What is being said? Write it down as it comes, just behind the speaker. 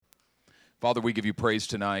Father, we give you praise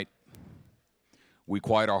tonight. We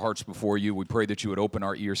quiet our hearts before you. We pray that you would open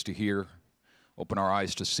our ears to hear, open our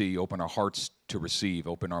eyes to see, open our hearts to receive,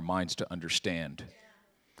 open our minds to understand.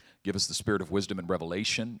 Give us the spirit of wisdom and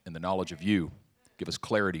revelation and the knowledge of you. Give us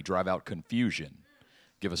clarity, drive out confusion.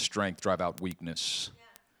 Give us strength, drive out weakness.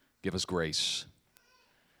 Give us grace.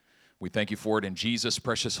 We thank you for it in Jesus'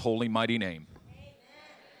 precious, holy, mighty name.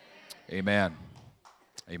 Amen.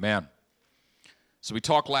 Amen. So we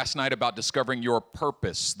talked last night about discovering your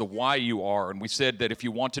purpose, the why you are, and we said that if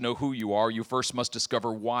you want to know who you are, you first must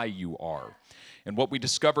discover why you are. And what we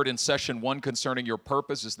discovered in session 1 concerning your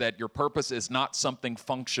purpose is that your purpose is not something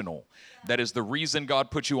functional. That is, the reason God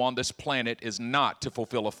put you on this planet is not to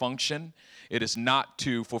fulfill a function. It is not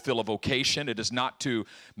to fulfill a vocation. It is not to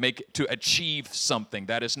achieve something.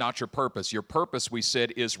 That is not your purpose. Your purpose, we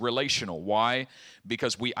said, is relational. Why?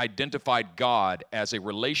 Because we identified God as a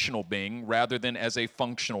relational being rather than as a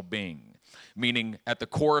functional being. Meaning, at the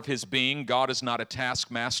core of his being, God is not a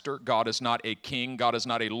taskmaster, God is not a king, God is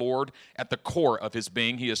not a lord. At the core of his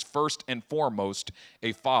being, he is first and foremost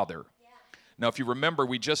a father. Yeah. Now, if you remember,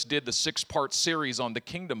 we just did the 6-part series on the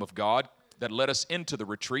kingdom of God that led us into the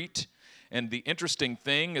retreat. And the interesting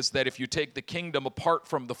thing is that if you take the kingdom apart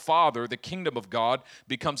from the Father, the kingdom of God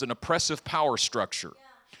becomes an oppressive power structure. Yeah.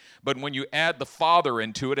 But when you add the Father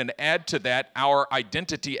into it and add to that our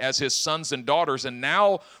identity as his sons and daughters, and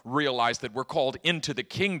now realize that we're called into the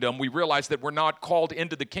kingdom, we realize that we're not called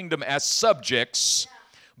into the kingdom as subjects,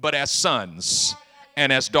 but as sons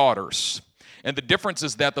and as daughters. And the difference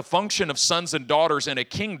is that the function of sons and daughters in a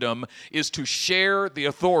kingdom is to share the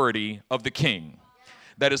authority of the king.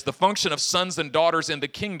 That is, the function of sons and daughters in the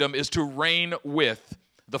kingdom is to reign with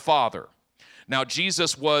the Father. Now,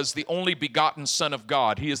 Jesus was the only begotten Son of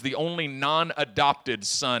God. He is the only non-adopted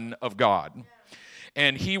Son of God.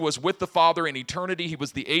 And he was with the Father in eternity. He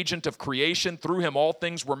was the agent of creation. Through him all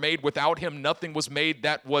things were made. Without him nothing was made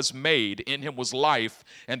that was made. In him was life,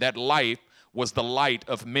 and that life was the light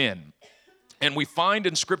of men. And we find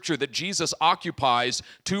in Scripture that Jesus occupies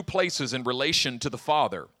 2 places in relation to the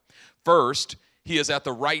Father. First, he is at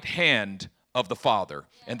the right hand of the Father.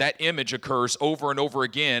 And that image occurs over and over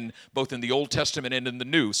again, both in the Old Testament and in the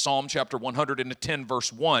New. Psalm chapter 110,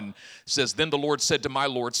 verse 1 says, "Then the Lord said to my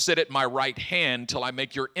Lord, sit at my right hand till I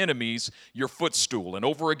make your enemies your footstool." And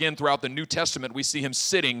over again throughout the New Testament, we see him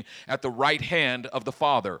sitting at the right hand of the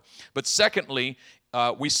Father. But secondly,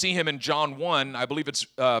 we see him in John 1, I believe it's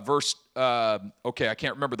I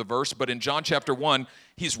can't remember the verse, but in John chapter 1,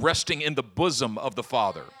 he's resting in the bosom of the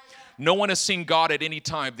Father. No one has seen God at any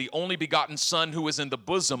time. The only begotten Son who is in the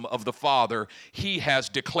bosom of the Father, he has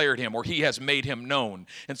declared him, or he has made him known.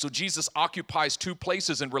 And so Jesus occupies 2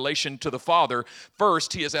 places in relation to the Father.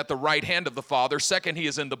 First, he is at the right hand of the Father. Second, he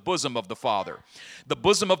is in the bosom of the Father. The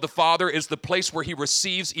bosom of the Father is the place where he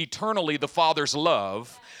receives eternally the Father's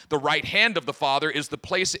love. The right hand of the Father is the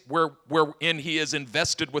place wherein he is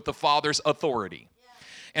invested with the Father's authority.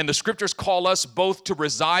 And the Scriptures call us both to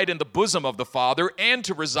reside in the bosom of the Father and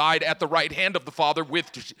to reside at the right hand of the Father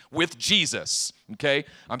with Jesus. Okay?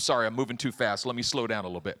 I'm sorry, I'm moving too fast. Let me slow down a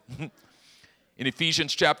little bit. In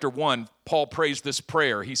Ephesians chapter 1, Paul prays this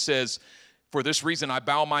prayer. He says, "For this reason I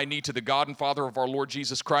bow my knee to the God and Father of our Lord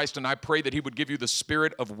Jesus Christ, and I pray that he would give you the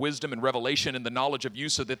spirit of wisdom and revelation in the knowledge of you,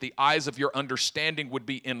 so that the eyes of your understanding would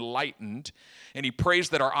be enlightened." And he prays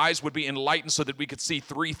that our eyes would be enlightened so that we could see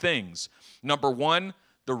 3 things. Number 1,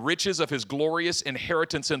 the riches of his glorious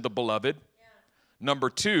inheritance in the beloved. Yeah. Number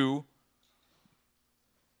 2,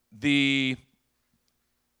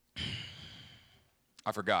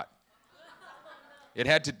 I forgot. It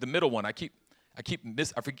had to, the middle one. I keep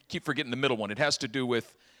forgetting the middle one. It has to do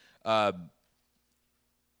with,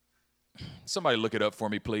 somebody look it up for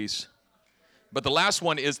me, please. But the last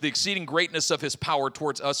one is the exceeding greatness of his power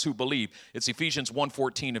towards us who believe. It's Ephesians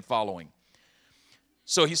 1:14 and following.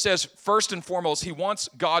 So he says, first and foremost, he wants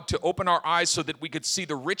God to open our eyes so that we could see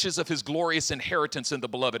the riches of his glorious inheritance in the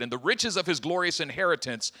beloved. And the riches of his glorious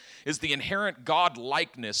inheritance is the inherent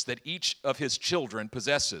God-likeness that each of his children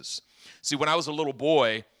possesses. See, when I was a little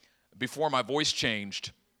boy, before my voice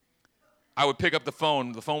changed, I would pick up the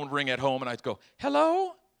phone would ring at home, and I'd go,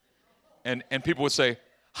 "Hello?" And people would say,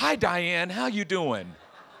 "Hi, Diane, how you doing?"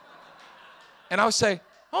 And I would say,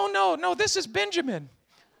 "Oh, no, this is Benjamin.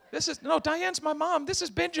 Diane's my mom. This is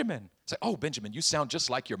Benjamin." Say, "Oh, Benjamin, you sound just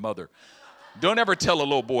like your mother." Don't ever tell a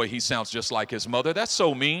little boy he sounds just like his mother. That's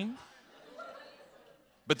so mean.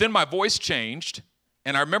 But then my voice changed,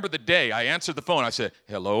 and I remember the day I answered the phone. I said,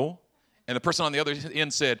 "Hello?" And the person on the other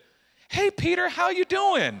end said, "Hey, Peter, how you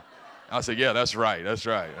doing?" I said, "Yeah, that's right.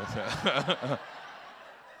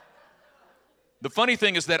 The funny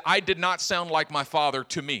thing is that I did not sound like my father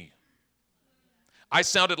to me. I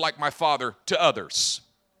sounded like my father to others.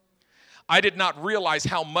 I did not realize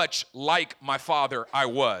how much like my father I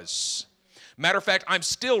was. Matter of fact, I'm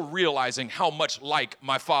still realizing how much like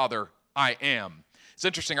my father I am. It's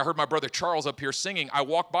interesting. I heard my brother Charles up here singing. I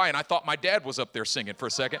walked by and I thought my dad was up there singing for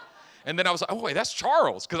a second. And then I was like, oh, wait, that's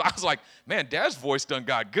Charles. Because I was like, man, Dad's voice done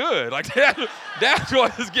got good. Like,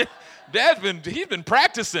 he's been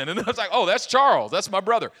practicing. And then I was like, oh, that's Charles. That's my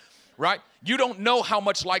brother, right? You don't know how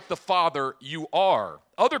much like the Father you are.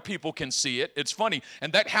 Other people can see it. It's funny.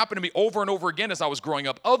 And that happened to me over and over again as I was growing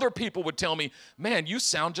up. Other people would tell me, man, you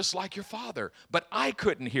sound just like your father. But I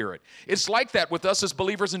couldn't hear it. It's like that with us as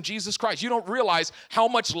believers in Jesus Christ. You don't realize how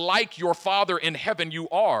much like your Father in heaven you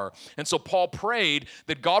are. And so Paul prayed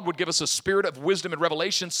that God would give us a spirit of wisdom and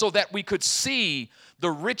revelation so that we could see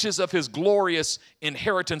the riches of his glorious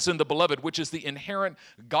inheritance in the beloved, which is the inherent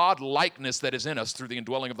God-likeness that is in us through the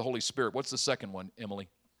indwelling of the Holy Spirit. What's the second one, Emily?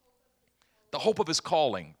 The hope of his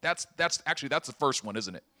calling. That's the first one,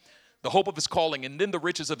 isn't it? The hope of his calling, and then the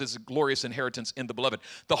riches of his glorious inheritance in the beloved.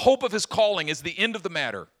 The hope of his calling is the end of the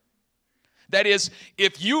matter. That is,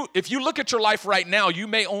 if you look at your life right now, you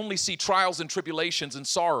may only see trials and tribulations and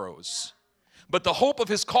sorrows. But the hope of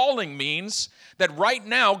his calling means that right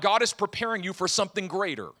now, God is preparing you for something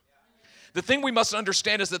greater. The thing we must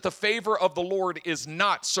understand is that the favor of the Lord is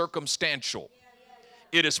not circumstantial.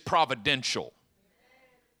 It is providential.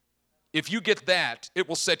 If you get that, it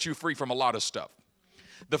will set you free from a lot of stuff.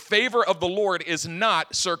 The favor of the Lord is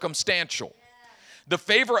not circumstantial. The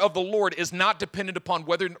favor of the Lord is not dependent upon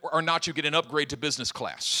whether or not you get an upgrade to business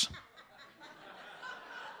class.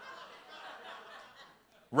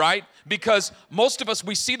 Right? Because most of us,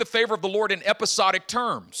 we see the favor of the Lord in episodic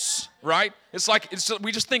terms, right?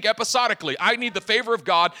 We just think episodically. I need the favor of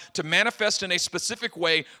God to manifest in a specific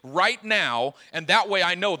way right now, and that way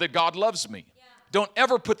I know that God loves me. Don't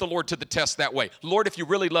ever put the Lord to the test that way. Lord, if you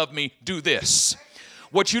really love me, do this.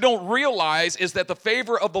 What you don't realize is that the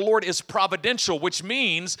favor of the Lord is providential, which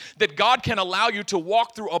means that God can allow you to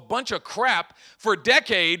walk through a bunch of crap for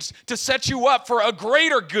decades to set you up for a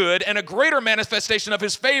greater good and a greater manifestation of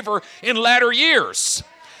his favor in latter years.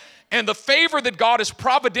 And the favor that God is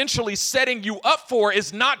providentially setting you up for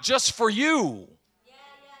is not just for you,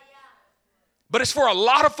 but it's for a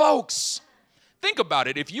lot of folks. Think about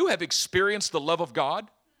it. If you have experienced the love of God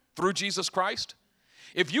through Jesus Christ,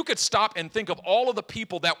 if you could stop and think of all of the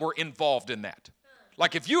people that were involved in that.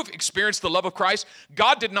 Like if you've experienced the love of Christ,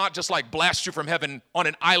 God did not just like blast you from heaven on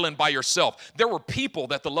an island by yourself. There were people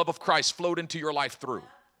that the love of Christ flowed into your life through.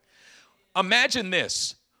 Imagine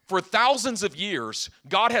this. For thousands of years,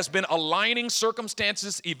 God has been aligning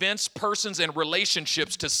circumstances, events, persons, and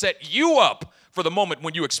relationships to set you up for the moment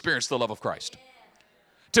when you experience the love of Christ.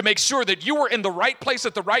 To make sure that you were in the right place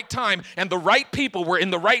at the right time and the right people were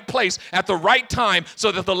in the right place at the right time so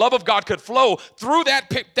that the love of God could flow through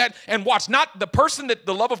that and watch, not the person that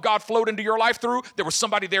the love of God flowed into your life through, there was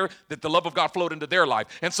somebody there that the love of God flowed into their life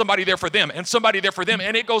and somebody there for them and somebody there for them,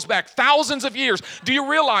 and it goes back thousands of years. Do you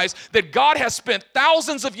realize that God has spent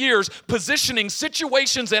thousands of years positioning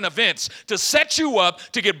situations and events to set you up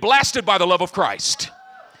to get blasted by the love of Christ?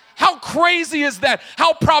 How crazy is that?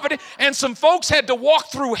 How provident. And some folks had to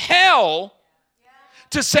walk through hell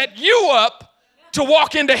to set you up to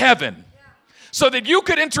walk into heaven. So that you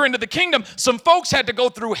could enter into the kingdom, some folks had to go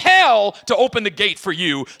through hell to open the gate for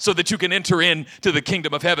you so that you can enter into the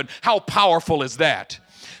kingdom of heaven. How powerful is that?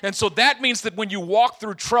 And so that means that when you walk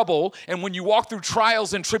through trouble and when you walk through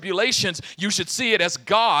trials and tribulations, you should see it as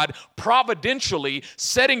God providentially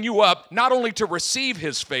setting you up not only to receive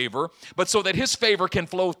his favor, but so that his favor can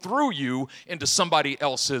flow through you into somebody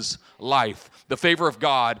else's life. The favor of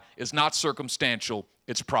God is not circumstantial,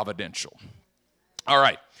 it's providential. All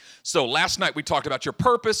right. So last night we talked about your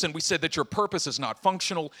purpose, and we said that your purpose is not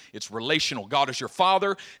functional, it's relational. God is your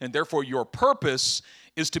Father, and therefore your purpose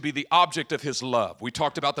is to be the object of his love. We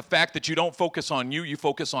talked about the fact that you don't focus on you, you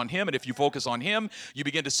focus on him, and if you focus on him, you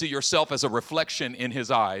begin to see yourself as a reflection in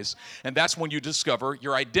his eyes, and that's when you discover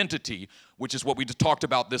your identity, which is what we talked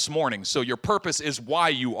about this morning. So your purpose is why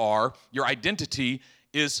you are, your identity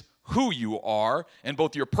is who you are, and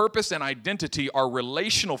both your purpose and identity are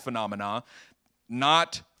relational phenomena,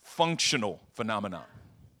 not functional phenomena.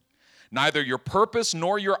 Neither your purpose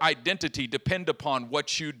nor your identity depend upon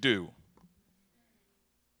what you do.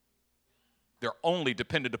 They're only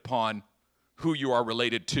dependent upon who you are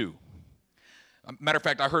related to. Matter of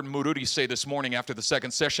fact, I heard Mururi say this morning after the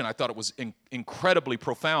second session, I thought it was incredibly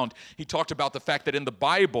profound. He talked about the fact that in the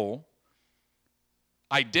Bible,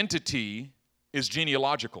 identity is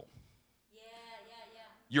genealogical.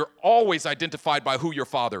 you're always identified by who your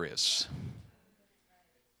father is.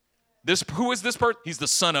 Who is this person? He's the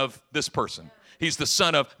son of this person. He's the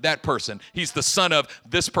son of that person. He's the son of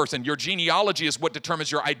this person. Your genealogy is what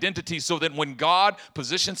determines your identity, so that when God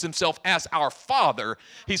positions himself as our father,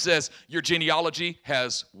 he says, your genealogy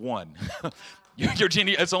has one.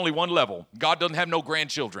 It's only one level. God doesn't have no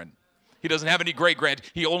grandchildren. He doesn't have any great-grand.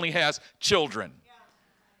 He only has children.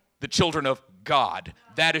 The children of God.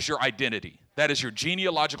 That is your identity. That is your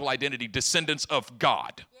genealogical identity, descendants of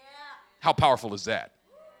God. How powerful is that?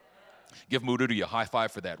 Give Mududi a high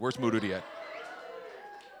five for that. Where's Mududi at?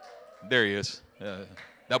 There he is.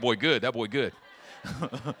 That boy good. That boy good.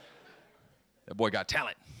 That boy got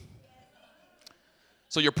talent.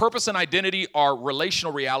 So your purpose and identity are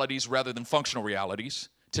relational realities rather than functional realities.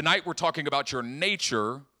 Tonight we're talking about your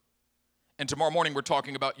nature, and tomorrow morning we're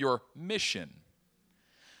talking about your mission,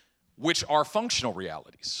 which are functional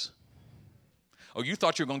realities. Oh, you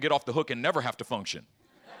thought you were going to get off the hook and never have to function.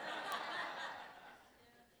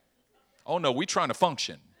 Oh no, we're trying to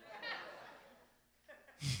function.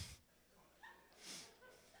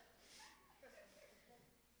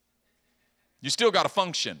 You still got to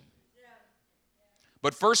function.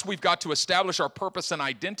 But first, we've got to establish our purpose and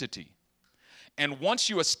identity. And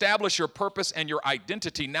once you establish your purpose and your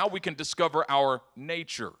identity, now we can discover our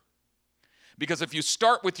nature. Because if you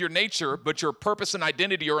start with your nature, but your purpose and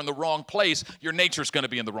identity are in the wrong place, your nature is going to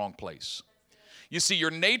be in the wrong place. You see,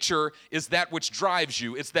 your nature is that which drives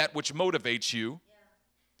you. It's that which motivates you.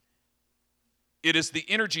 It is the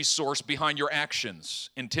energy source behind your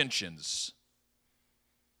actions, intentions.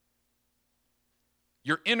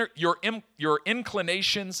 Your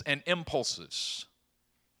inclinations and impulses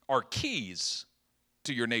are keys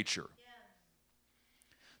to your nature.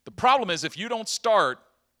 The problem is if you don't start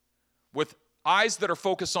with eyes that are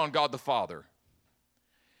focused on God the Father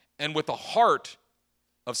and with a heart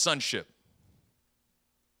of sonship,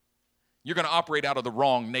 you're going to operate out of the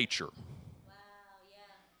wrong nature.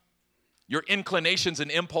 Your inclinations and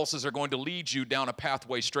impulses are going to lead you down a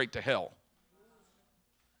pathway straight to hell.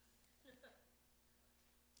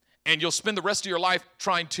 And you'll spend the rest of your life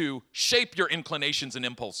trying to shape your inclinations and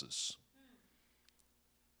impulses.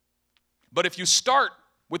 But if you start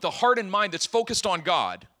with a heart and mind that's focused on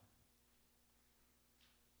God,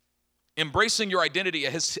 embracing your identity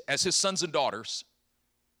as his sons and daughters,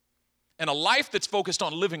 and a life that's focused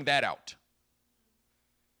on living that out.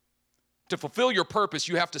 To fulfill your purpose,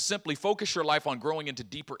 you have to simply focus your life on growing into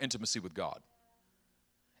deeper intimacy with God.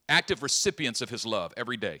 Active recipients of his love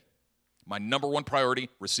every day. My number one priority,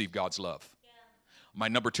 receive God's love. My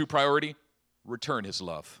number two priority, return his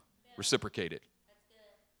love. Reciprocate it.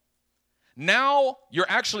 Now you're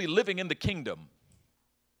actually living in the kingdom,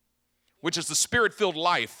 which is the spirit-filled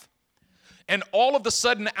life. And all of a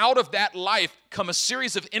sudden, out of that life come a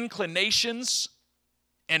series of inclinations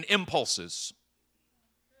and impulses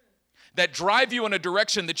that drive you in a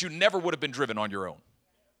direction that you never would have been driven on your own.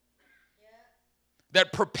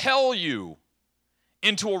 That propel you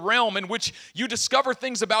into a realm in which you discover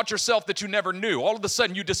things about yourself that you never knew. All of a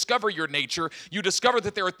sudden, you discover your nature. You discover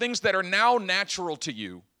that there are things that are now natural to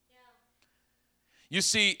you. You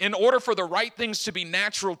see, in order for the right things to be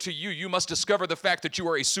natural to you, you must discover the fact that you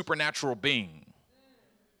are a supernatural being.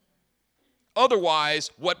 Otherwise,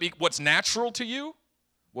 what's natural to you?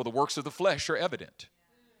 Well, the works of the flesh are evident.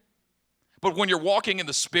 But when you're walking in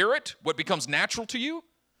the Spirit, what becomes natural to you?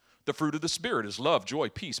 The fruit of the Spirit is love, joy,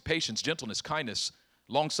 peace, patience, gentleness, kindness,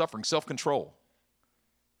 long-suffering, self-control.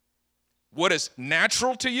 What is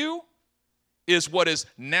natural to you is what is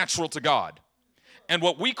natural to God. And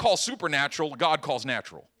what we call supernatural, God calls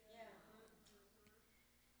natural.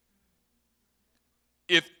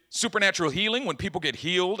 If supernatural healing, when people get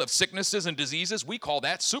healed of sicknesses and diseases, we call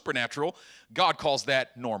that supernatural. God calls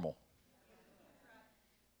that normal.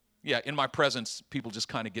 Yeah, in my presence, people just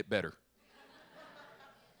kind of get better.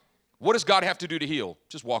 What does God have to do to heal?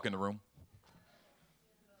 Just walk in the room.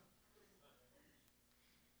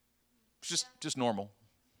 It's just normal.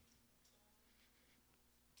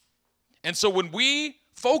 And so when we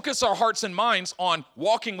focus our hearts and minds on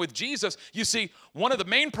walking with Jesus, you see, one of the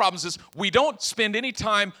main problems is we don't spend any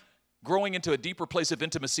time growing into a deeper place of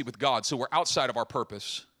intimacy with God, so we're outside of our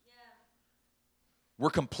purpose.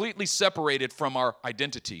 We're completely separated from our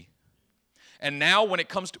identity. And now when it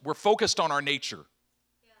comes to, we're focused on our nature.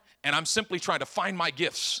 And I'm simply trying to find my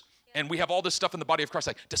gifts. And we have all this stuff in the body of Christ,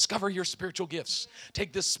 like, discover your spiritual gifts.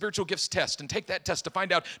 Take this spiritual gifts test and take that test to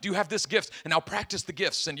find out, do you have this gift? And now practice the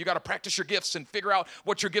gifts. And you got to practice your gifts and figure out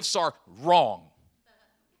what your gifts are. Wrong.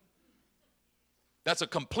 That's a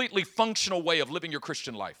completely functional way of living your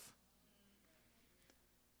Christian life.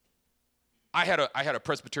 I had a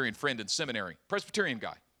Presbyterian friend in seminary, Presbyterian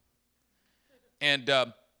guy. And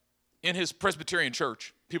in his Presbyterian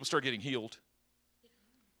church, people started getting healed.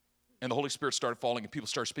 And the Holy Spirit started falling, and people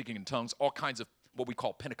started speaking in tongues, all kinds of what we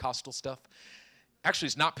call Pentecostal stuff. Actually,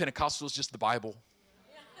 it's not Pentecostal, it's just the Bible.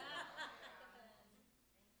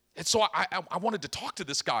 And so I wanted to talk to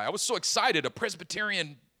this guy. I was so excited, a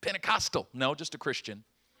Presbyterian Pentecostal. No, just a Christian.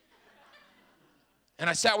 And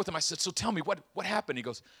I sat with him. I said, so tell me, what happened? He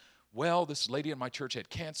goes, well, this lady in my church had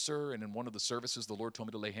cancer, and in one of the services, the Lord told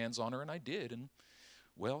me to lay hands on her, and I did. And,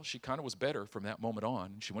 well, she kind of was better from that moment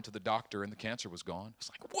on. She went to the doctor, and the cancer was gone. It's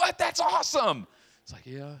like, what? That's awesome. It's like,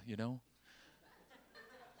 yeah, you know.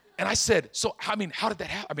 And I said, so, I mean, how did that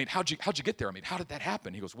happen? I mean, how'd you get there? I mean, how did that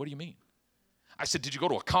happen? He goes, what do you mean? I said, did you go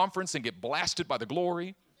to a conference and get blasted by the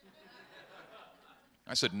glory?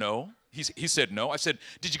 I said, no. He said, no. I said,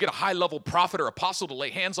 did you get a high-level prophet or apostle to lay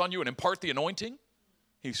hands on you and impart the anointing?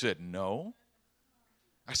 He said, no.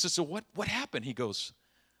 I said, so what happened? He goes,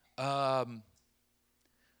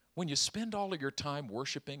 when you spend all of your time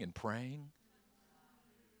worshiping and praying,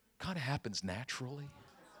 kind of happens naturally.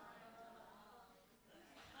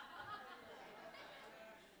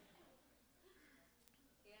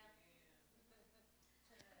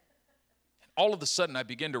 All of a sudden, I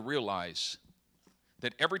began to realize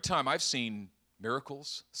that every time I've seen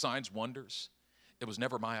miracles, signs, wonders, it was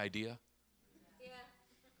never my idea.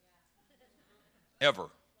 Ever.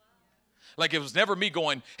 Like, it was never me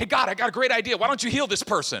going, hey, God, I got a great idea. Why don't you heal this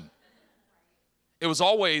person? It was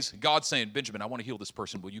always God saying, Benjamin, I want to heal this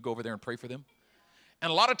person. Will you go over there and pray for them?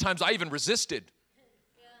 And a lot of times I even resisted.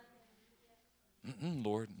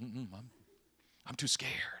 Lord, I'm too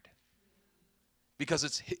scared.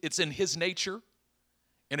 Because it's in his nature.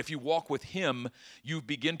 And if you walk with him, you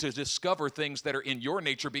begin to discover things that are in your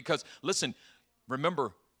nature. Because, listen,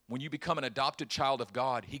 remember, when you become an adopted child of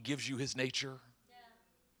God, he gives you his nature. Yeah.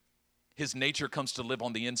 His nature comes to live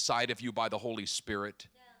on the inside of you by the Holy Spirit.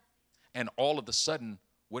 Yeah. And all of a sudden,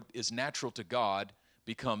 what is natural to God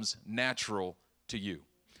becomes natural to you.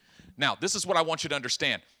 Now, this is what I want you to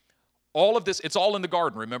understand. All of this, it's all in the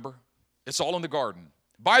garden, remember? It's all in the garden.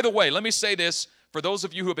 By the way, let me say this. For those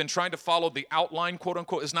of you who have been trying to follow the outline, quote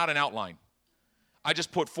unquote, it's not an outline. I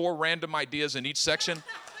just put 4 random ideas in each section.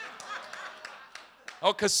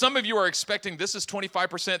 Oh, because some of you are expecting this is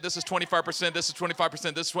 25%, this is 25%, this is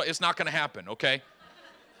 25%, this is what, it's not going to happen, okay?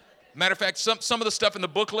 Matter of fact, some of the stuff in the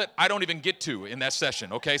booklet I don't even get to in that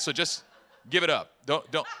session, okay? So just give it up.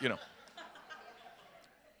 Don't, you know.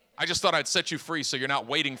 I just thought I'd set you free so you're not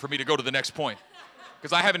waiting for me to go to the next point.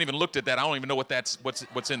 Because I haven't even looked at that. I don't even know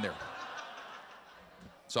what's in there.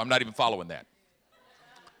 So I'm not even following that.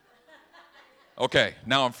 Okay,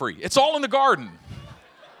 now I'm free. It's all in the garden.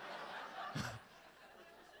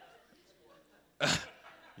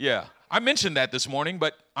 Yeah, I mentioned that this morning,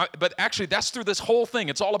 but actually that's through this whole thing.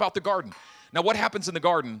 It's all about the garden. Now what happens in the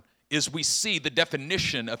garden is we see the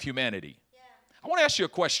definition of humanity. Yeah. I want to ask you a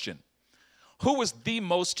question. Who was the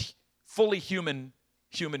most fully human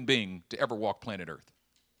being to ever walk planet Earth?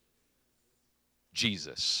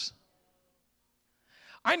 Jesus.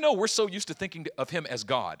 I know we're so used to thinking of him as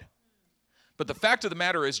God, but the fact of the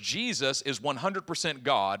matter is Jesus is 100%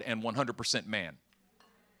 God and 100% man.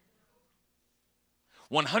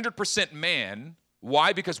 100% man.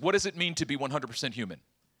 Why? Because what does it mean to be 100% human?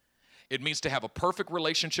 It means to have a perfect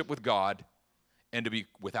relationship with God and to be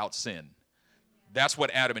without sin. That's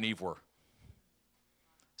what Adam and Eve were.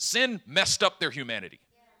 Sin messed up their humanity.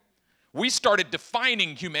 We started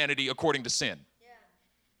defining humanity according to sin.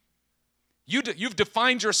 You've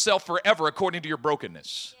defined yourself forever according to your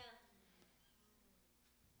brokenness. Yeah.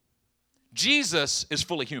 Jesus is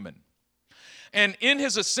fully human. And in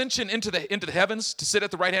his ascension into the heavens to sit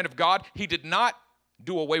at the right hand of God, he did not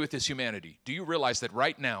do away with his humanity. Do you realize that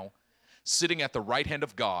right now, sitting at the right hand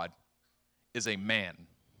of God is a man,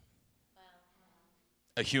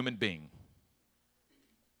 a human being,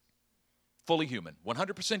 fully human,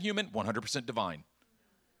 100% human, 100% divine.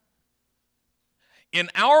 In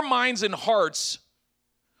our minds and hearts,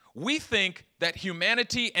 we think that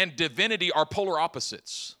humanity and divinity are polar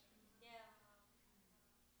opposites. Yeah.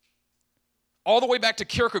 All the way back to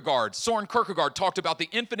Kierkegaard, Søren Kierkegaard talked about the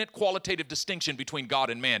infinite qualitative distinction between God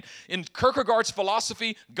and man. In Kierkegaard's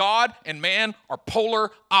philosophy, God and man are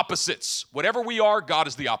polar opposites. Whatever we are, God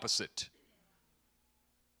is the opposite.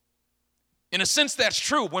 In a sense, that's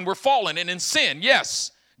true when we're fallen and in sin.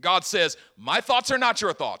 Yes, God says, my thoughts are not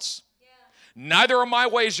your thoughts. Neither are my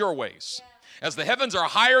ways your ways. Yeah. As the heavens are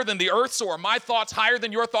higher than the earth, so are my thoughts higher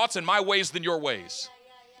than your thoughts and my ways than your ways.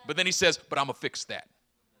 Yeah. But then he says, but I'm going to fix that.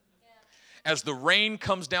 Yeah. As the rain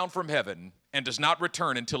comes down from heaven and does not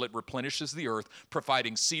return until it replenishes the earth,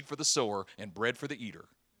 providing seed for the sower and bread for the eater.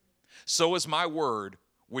 So is my word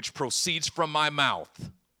which proceeds from my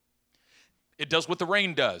mouth. It does what the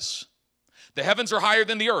rain does. The heavens are higher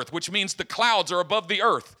than the earth, which means the clouds are above the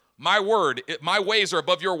earth. My word, my ways are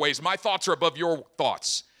above your ways. My thoughts are above your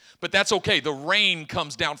thoughts. But that's okay. The rain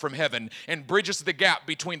comes down from heaven and bridges the gap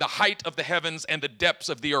between the height of the heavens and the depths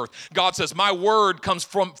of the earth. God says, my word comes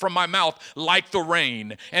from my mouth like the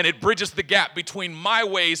rain, and it bridges the gap between my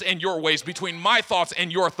ways and your ways, between my thoughts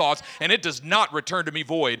and your thoughts, and it does not return to me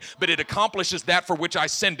void, but it accomplishes that for which I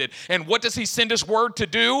send it. And what does he send his word to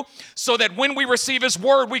do? So that when we receive his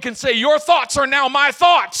word, we can say, your thoughts are now my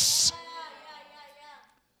thoughts.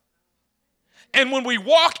 And when we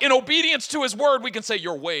walk in obedience to his word, we can say,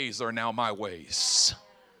 your ways are now my ways.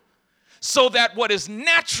 So that what is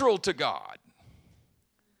natural to God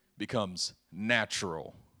becomes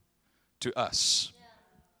natural to us.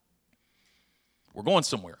 We're going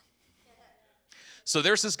somewhere. So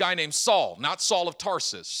there's this guy named Saul, not Saul of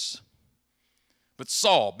Tarsus, but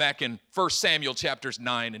Saul, back in 1 Samuel chapters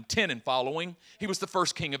 9 and 10 and following. He was the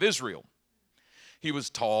first king of Israel. He was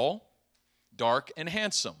tall, dark, and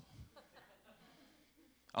handsome.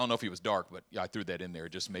 I don't know if he was dark, but yeah, I threw that in there.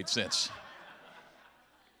 It just made sense.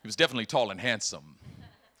 He was definitely tall and handsome.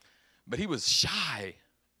 But he was shy.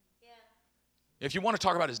 Yeah. If you want to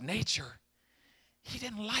talk about his nature, he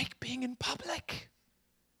didn't like being in public.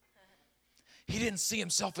 He didn't see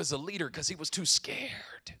himself as a leader because he was too scared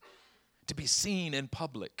to be seen in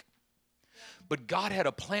public. But God had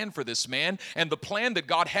a plan for this man, and the plan that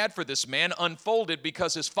God had for this man unfolded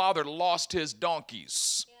because his father lost his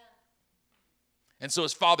donkeys. And so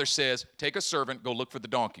his father says, take a servant, go look for the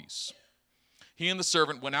donkeys. He and the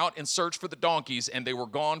servant went out and searched for the donkeys, and they were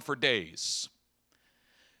gone for days.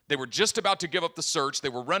 They were just about to give up the search. They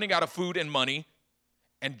were running out of food and money.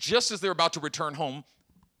 And just as they were about to return home,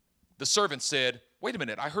 the servant said, wait a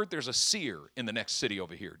minute, I heard there's a seer in the next city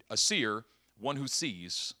over here. A seer, one who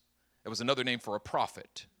sees. It was another name for a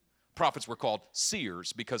prophet. Prophets were called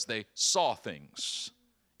seers because they saw things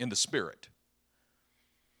in the spirit.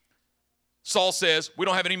 Saul says, we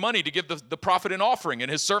don't have any money to give the prophet an offering. And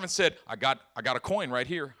his servant said, I got a coin right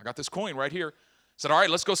here. I got this coin right here. Said, all right,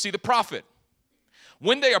 let's go see the prophet.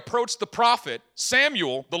 When they approached the prophet,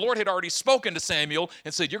 Samuel, the Lord had already spoken to Samuel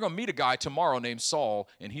and said, you're going to meet a guy tomorrow named Saul,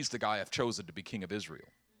 and he's the guy I've chosen to be king of Israel.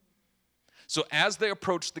 So as they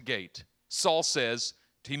approached the gate, Saul says,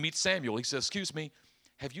 he meets Samuel. He says, excuse me,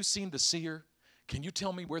 have you seen the seer? Can you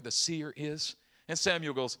tell me where the seer is? And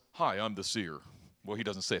Samuel goes, hi, I'm the seer. Well, he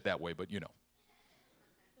doesn't say it that way, but you know.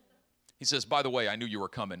 He says, by the way, I knew you were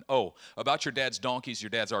coming. Oh, about your dad's donkeys,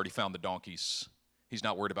 your dad's already found the donkeys. He's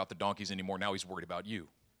not worried about the donkeys anymore. Now he's worried about you.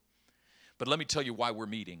 But let me tell you why we're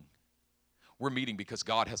meeting. We're meeting because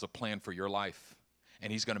God has a plan for your life,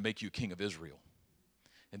 and he's going to make you king of Israel.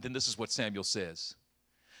 And then this is what Samuel says.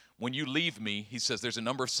 When you leave me, he says, there's a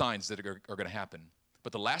number of signs that are going to happen.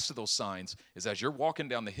 But the last of those signs is as you're walking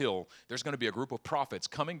down the hill, there's going to be a group of prophets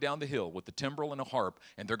coming down the hill with the timbrel and a harp,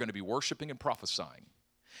 and they're going to be worshiping and prophesying.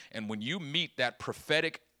 And when you meet that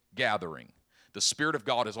prophetic gathering, the Spirit of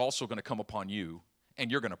God is also going to come upon you, and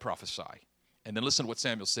you're going to prophesy. And then listen to what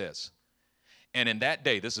Samuel says. And in that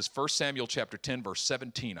day, this is 1 Samuel chapter 10, verse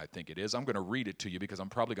 17, I think it is. I'm going to read it to you because I'm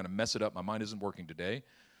probably going to mess it up. My mind isn't working today.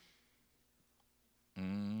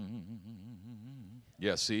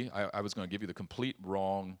 Yeah, see, I was going to give you the complete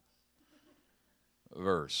wrong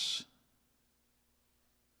verse.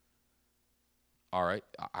 All right,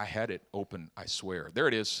 I had it open, I swear. There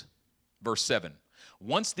it is, verse 7.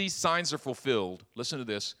 Once these signs are fulfilled, listen to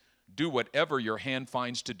this, do whatever your hand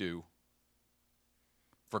finds to do,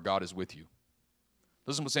 for God is with you.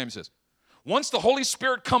 Listen to what Samuel says. Once the Holy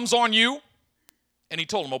Spirit comes on you, and he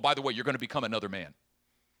told him, oh, by the way, you're going to become another man.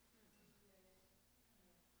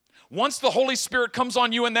 Once the Holy Spirit comes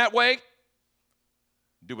on you in that way,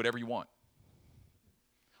 do whatever you want.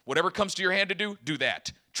 Whatever comes to your hand to do, do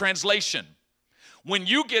that. Translation. When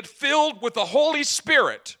you get filled with the Holy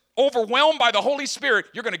Spirit, overwhelmed by the Holy Spirit,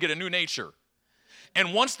 you're going to get a new nature.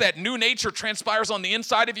 And once that new nature transpires on the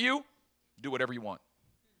inside of you, do whatever you want.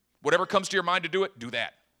 Whatever comes to your mind to do it, do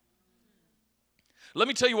that. Let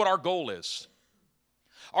me tell you what our goal is.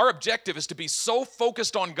 Our objective is to be so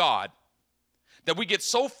focused on God that we get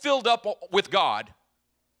so filled up with God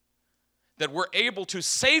that we're able to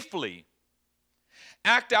safely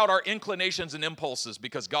act out our inclinations and impulses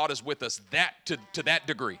because God is with us to that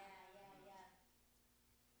degree.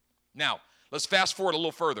 Now, let's fast forward a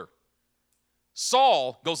little further.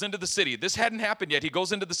 Saul goes into the city. This hadn't happened yet. He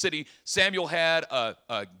goes into the city. Samuel had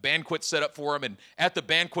a banquet set up for him, and at the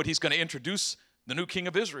banquet, he's going to introduce the new king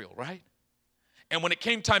of Israel, right? And when it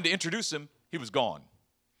came time to introduce him, he was gone.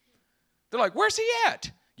 They're like, where's he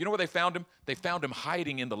at? You know where they found him? They found him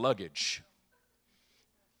hiding in the luggage.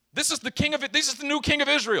 This is the new king of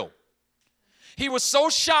Israel. He was so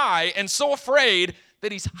shy and so afraid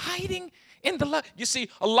that he's hiding in the luggage. You see,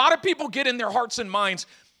 a lot of people get in their hearts and minds,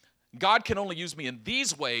 God can only use me in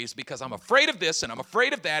these ways because I'm afraid of this and I'm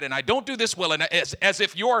afraid of that and I don't do this well. And as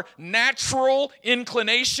if your natural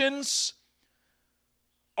inclinations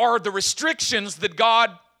are the restrictions that God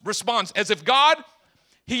responds. As if God,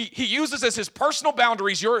 he uses as his personal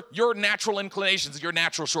boundaries your natural inclinations, your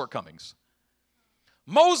natural shortcomings.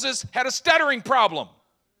 Moses had a stuttering problem.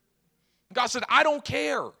 God said, I don't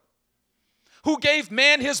care. Who gave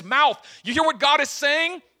man his mouth? You hear what God is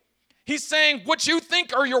saying? He's saying what you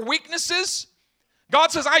think are your weaknesses.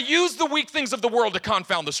 God says, I use the weak things of the world to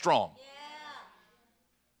confound the strong. Yeah.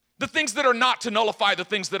 The things that are not to nullify the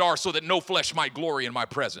things that are, so that no flesh might glory in my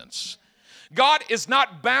presence. God is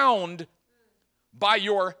not bound by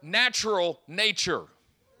your natural nature.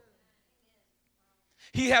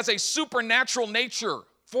 He has a supernatural nature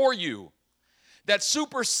for you that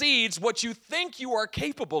supersedes what you think you are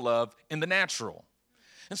capable of in the natural.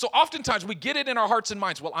 And so oftentimes we get it in our hearts and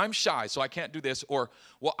minds, well, I'm shy, so I can't do this, or,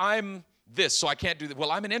 well, I'm this, so I can't do that.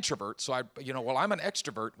 Well, I'm an introvert, so I'm an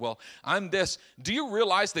extrovert. Well, I'm this. Do you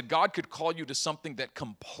realize that God could call you to something that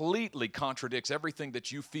completely contradicts everything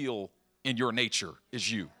that you feel in your nature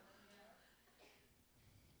is you?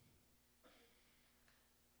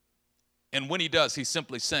 And when he does, he's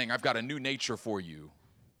simply saying, I've got a new nature for you,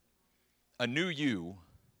 a new you,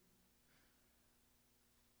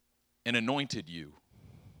 an anointed you,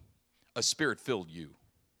 a spirit-filled you.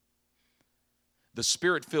 The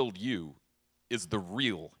spirit-filled you is the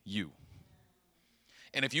real you.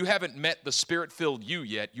 And if you haven't met the spirit-filled you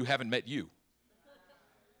yet, you haven't met you.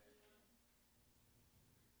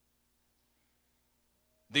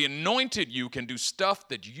 The anointed you can do stuff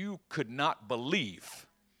that you could not believe.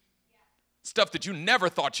 Stuff that you never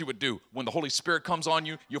thought you would do. When the Holy Spirit comes on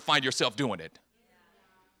you, you'll find yourself doing it.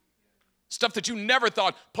 Stuff that you never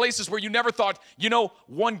thought, places where you never thought,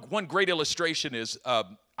 one great illustration is, I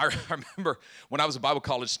remember when I was a Bible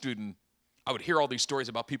college student, I would hear all these stories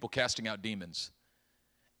about people casting out demons.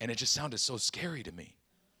 And it just sounded so scary to me.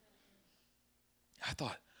 I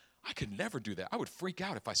thought, I could never do that. I would freak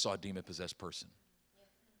out if I saw a demon-possessed person.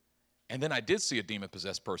 And then I did see a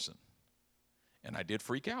demon-possessed person. And I did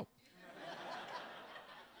freak out.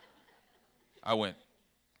 I went,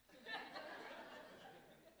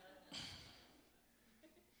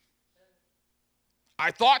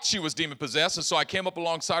 I thought she was demon-possessed, and so I came up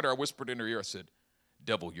alongside her. I whispered in her ear, I said,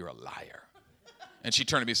 devil, you're a liar. And she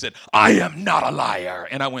turned to me and said, I am not a liar.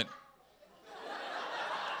 And I went,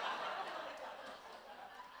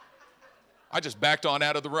 I just backed on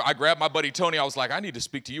out of the room. I grabbed my buddy Tony. I was like, I need to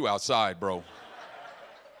speak to you outside, bro.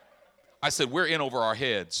 I said, we're in over our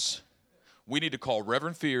heads. We need to call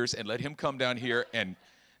Reverend Fears and let him come down here and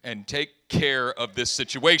take care of this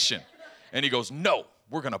situation. And he goes, no,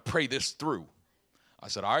 we're going to pray this through. I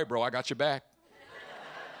said, all right, bro, I got your back.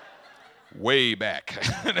 Way back.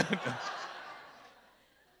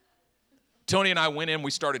 Tony and I went in,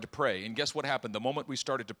 we started to pray. And guess what happened? The moment we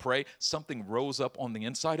started to pray, something rose up on the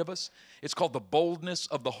inside of us. It's called the boldness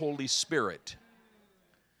of the Holy Spirit.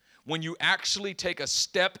 When you actually take a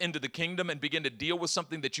step into the kingdom and begin to deal with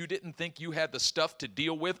something that you didn't think you had the stuff to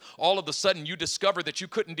deal with, all of a sudden you discover that you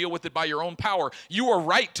couldn't deal with it by your own power. You are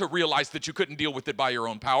right to realize that you couldn't deal with it by your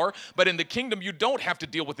own power, but in the kingdom you don't have to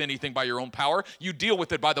deal with anything by your own power. You deal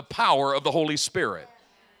with it by the power of the Holy Spirit.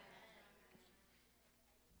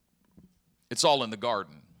 It's all in the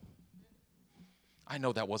garden. I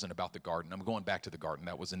know that wasn't about the garden. I'm going back to the garden.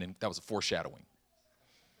 That was a foreshadowing.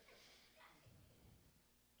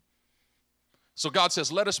 So God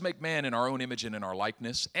says, let us make man in our own image and in our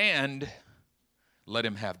likeness, and let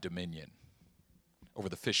him have dominion over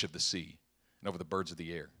the fish of the sea and over the birds of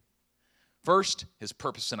the air. First, his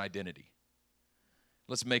purpose and identity.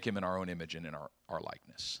 Let's make him in our own image and in our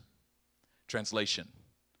likeness. Translation.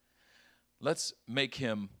 Let's make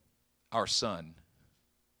him our son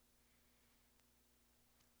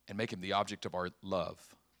and make him the object of our love.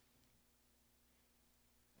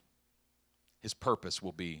 His purpose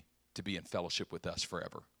will be to be in fellowship with us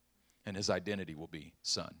forever. And his identity will be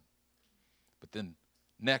son. But then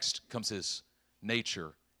next comes his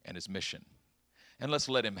nature and his mission. And let's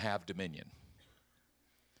let him have dominion.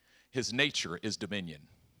 His nature is dominion.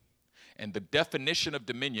 And the definition of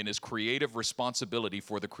dominion is creative responsibility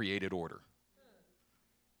for the created order.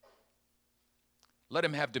 Let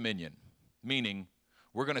him have dominion, meaning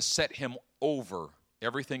we're going to set him over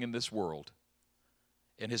everything in this world.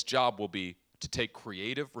 And his job will be to take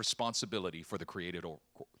creative responsibility for the created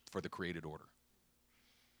order.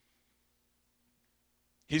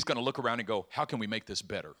 He's going to look around and go, how can we make this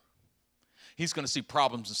better? He's going to see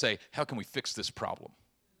problems and say, how can we fix this problem?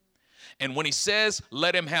 And when he says,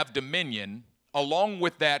 let him have dominion, along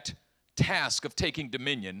with that task of taking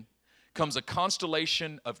dominion comes a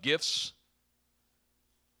constellation of gifts,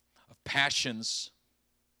 of passions,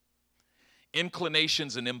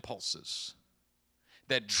 inclinations, and impulses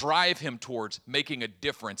that drive him towards making a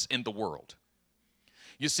difference in the world.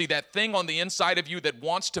 You see, that thing on the inside of you that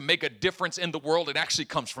wants to make a difference in the world, it actually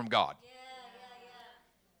comes from God.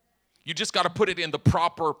 You just got to put it in the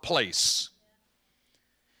proper place.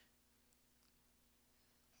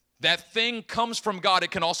 That thing comes from God.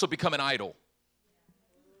 It can also become an idol.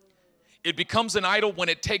 It becomes an idol when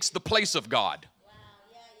it takes the place of God.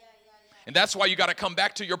 And that's why you got to come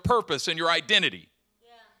back to your purpose and your identity.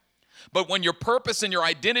 But when your purpose and your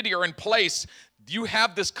identity are in place, you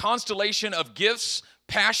have this constellation of gifts,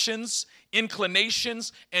 passions,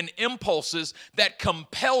 inclinations, and impulses that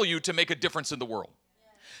compel you to make a difference in the world,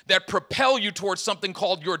 that propel you towards something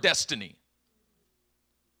called your destiny.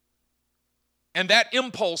 And that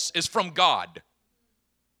impulse is from God.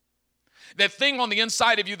 That thing on the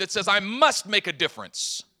inside of you that says, I must make a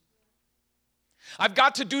difference. I've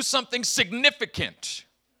got to do something significant.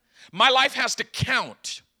 My life has to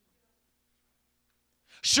count.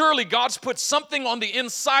 Surely God's put something on the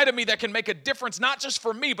inside of me that can make a difference, not just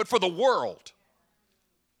for me, but for the world.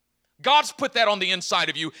 God's put that on the inside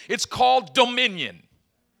of you. It's called dominion.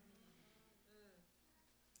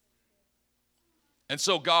 And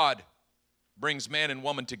so God brings man and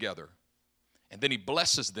woman together, and then he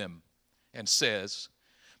blesses them and says,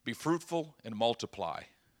 be fruitful and multiply.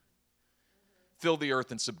 Fill the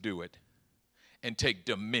earth and subdue it, and take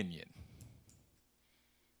dominion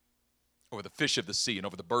over the fish of the sea and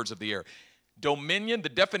over the birds of the air. Dominion, the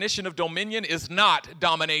definition of dominion is not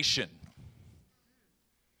domination.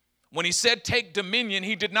 When he said take dominion,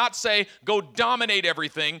 he did not say go dominate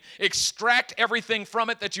everything, extract everything from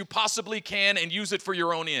it that you possibly can and use it for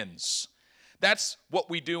your own ends. That's what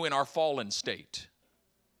we do in our fallen state.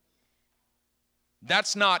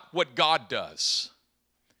 That's not what God does.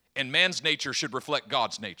 And man's nature should reflect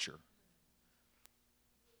God's nature.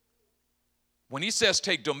 When he says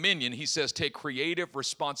take dominion, he says take creative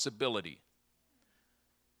responsibility.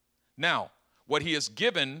 Now, what he has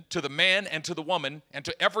given to the man and to the woman and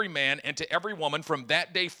to every man and to every woman from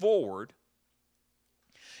that day forward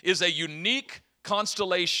is a unique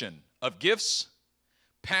constellation of gifts,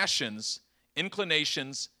 passions,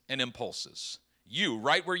 inclinations, and impulses. You,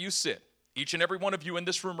 right where you sit, each and every one of you in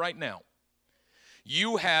this room right now,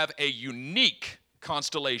 you have a unique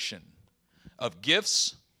constellation of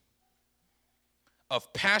gifts,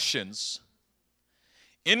 of passions,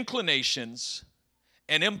 inclinations,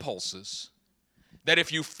 and impulses that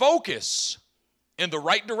if you focus in the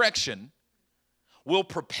right direction will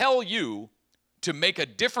propel you to make a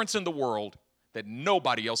difference in the world that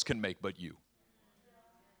nobody else can make but you.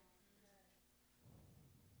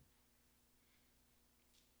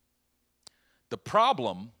 The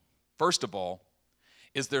problem, first of all,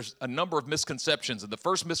 is there's a number of misconceptions. And the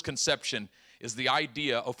first misconception is the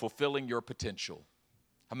idea of fulfilling your potential.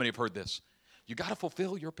 How many have heard this? You got to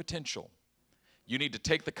fulfill your potential. You need to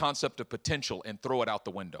take the concept of potential and throw it out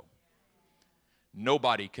the window.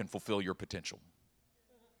 Nobody can fulfill your potential.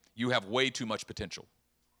 You have way too much potential.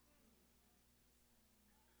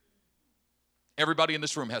 Everybody in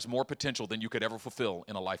this room has more potential than you could ever fulfill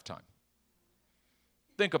in a lifetime.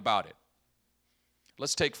 Think about it.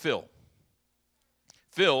 Let's take Phil.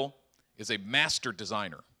 Phil is a master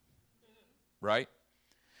designer, right?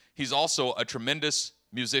 He's also a tremendous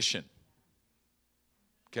musician,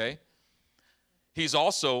 okay? He's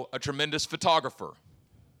also a tremendous photographer,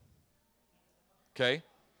 okay?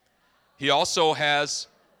 He also has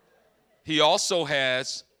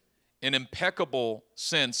an impeccable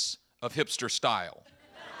sense of hipster style.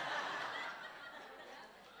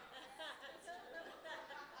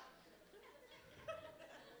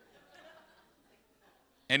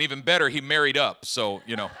 And even better, he married up, so,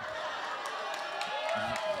 you know.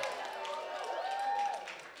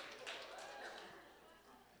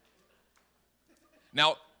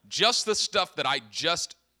 Now, just the stuff that I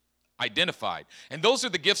just identified, and those are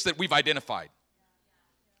the gifts that we've identified.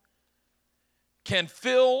 If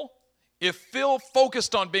Phil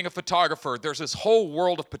focused on being a photographer, there's this whole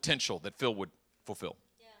world of potential that Phil would fulfill.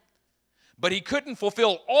 Yeah. But he couldn't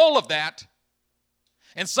fulfill all of that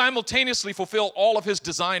and simultaneously fulfill all of his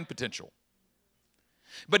design potential.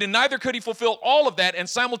 But in neither could he fulfill all of that and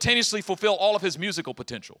simultaneously fulfill all of his musical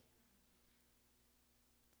potential.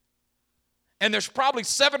 And there's probably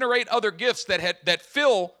 7 or 8 other gifts that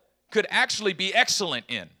Phil could actually be excellent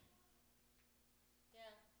in.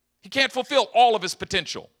 He can't fulfill all of his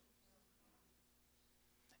potential.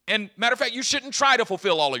 And matter of fact, you shouldn't try to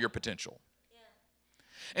fulfill all of your potential.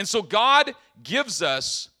 And so God gives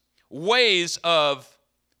us ways of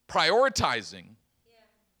prioritizing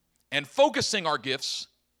and focusing our gifts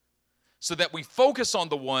so that we focus on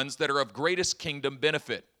the ones that are of greatest kingdom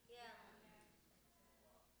benefit.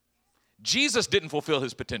 Jesus didn't fulfill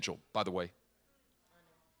his potential, by the way,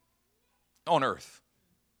 on earth.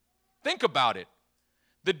 Think about it.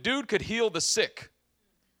 The dude could heal the sick.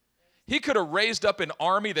 He could have raised up an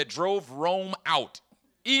army that drove Rome out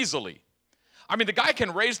easily. I mean, the guy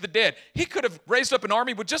can raise the dead. He could have raised up an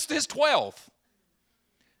army with just his 12.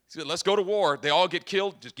 He said, let's go to war. They all get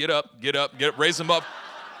killed. Just get up, raise them up.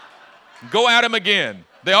 Go at him again.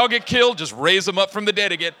 They all get killed. Just raise them up from the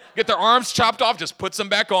dead again. Get their arms chopped off. Just puts them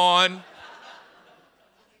back on.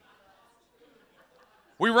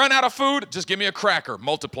 We run out of food. Just give me a cracker.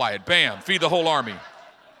 Multiply it. Bam. Feed the whole army.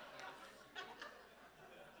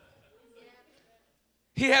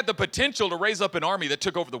 He had the potential to raise up an army that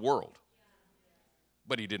took over the world,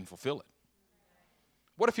 but he didn't fulfill it.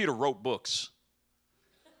 What if he'd have wrote books?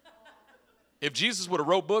 If Jesus would have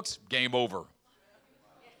wrote books, game over.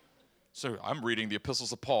 So I'm reading the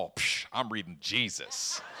epistles of Paul. I'm reading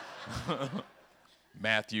Jesus.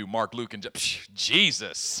 Matthew, Mark, Luke, and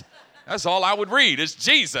Jesus. That's all I would read is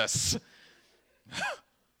Jesus.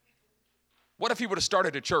 What if he would have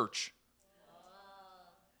started a church?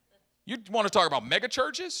 You want to talk about mega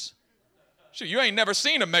churches? Shoot, you ain't never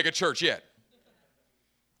seen a mega church yet.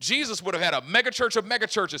 Jesus would have had a mega church of mega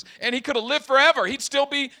churches, and he could have lived forever. He'd still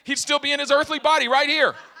be in his earthly body right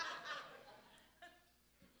here.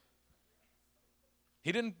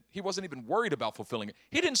 He wasn't even worried about fulfilling it.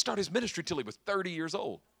 He didn't start his ministry till he was 30 years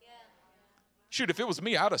old. Yeah. Shoot, if it was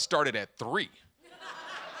me, I'd have started at 3.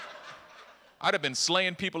 I'd have been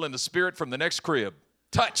slaying people in the spirit from the next crib.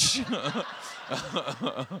 Touch.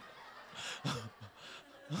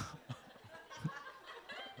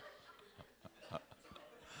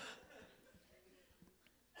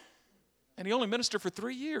 And he only ministered for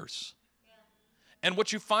 3 years. Yeah. And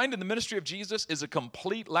what you find in the ministry of Jesus is a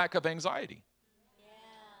complete lack of anxiety. Yeah.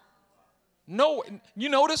 No, you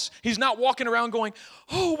notice he's not walking around going,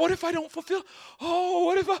 oh, what if I don't fulfill? Oh,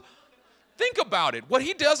 what if I? Think about it. What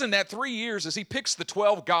he does in that 3 years is he picks the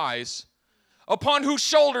 12 guys upon whose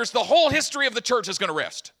shoulders the whole history of the church is going to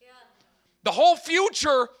rest. Yeah. The whole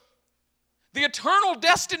future, the eternal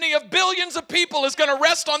destiny of billions of people is going to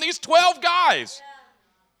rest on these 12 guys. Yeah.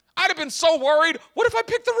 I'd have been so worried. What if I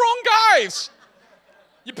picked the wrong guys?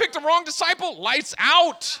 You picked the wrong disciple, lights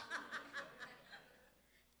out.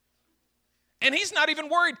 And he's not even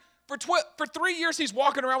worried. For 3 years, he's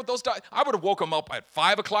walking around with those guys. I would have woke him up at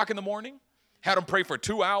 5 o'clock in the morning, had him pray for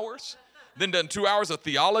 2 hours, then done 2 hours of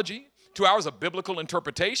theology, 2 hours of biblical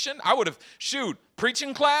interpretation. I would have,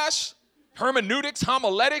 preaching class, hermeneutics,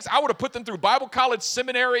 homiletics. I would have put them through Bible college,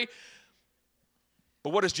 seminary. But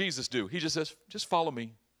what does Jesus do? He just says, just follow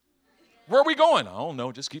me. Where are we going? I don't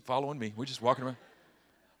know. Just keep following me. We're just walking around.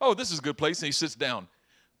 Oh, this is a good place. And he sits down.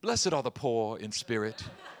 Blessed are the poor in spirit,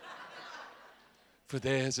 for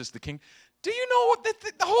theirs is the king. Do you know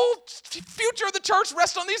that the whole future of the church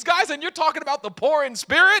rests on these guys, and you're talking about the poor in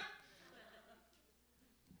spirit?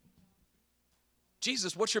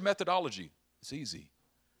 Jesus, what's your methodology? It's easy.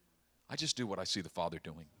 I just do what I see the Father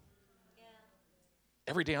doing. Yeah.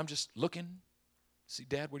 Every day I'm just looking. See,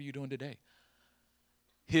 Dad, what are you doing today?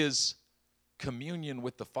 His communion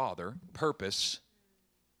with the Father, purpose,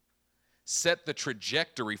 set the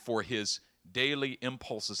trajectory for his daily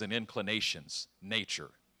impulses and inclinations,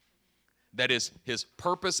 nature. That is, his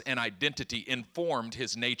purpose and identity informed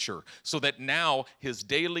his nature, so that now his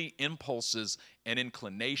daily impulses and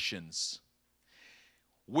inclinations,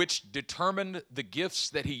 which determined the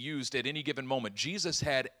gifts that he used at any given moment. Jesus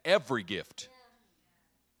had every gift.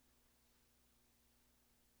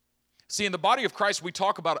 See, in the body of Christ, we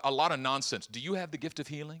talk about a lot of nonsense. Do you have the gift of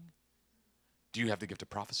healing? Do you have the gift of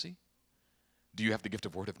prophecy? Do you have the gift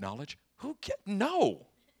of word of knowledge? No.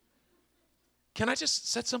 Can I just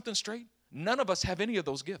set something straight? None of us have any of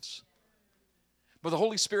those gifts. But the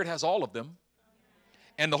Holy Spirit has all of them,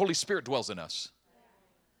 and the Holy Spirit dwells in us,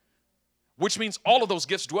 which means all of those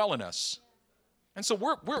gifts dwell in us. And so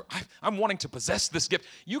I'm wanting to possess this gift.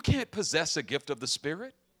 You can't possess a gift of the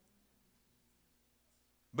Spirit.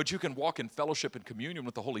 But you can walk in fellowship and communion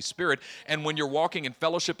with the Holy Spirit. And when you're walking in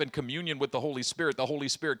fellowship and communion with the Holy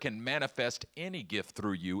Spirit can manifest any gift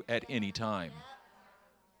through you at any time.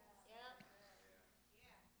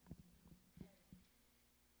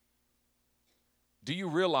 Do you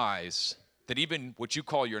realize that even what you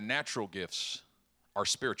call your natural gifts are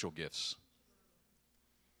spiritual gifts?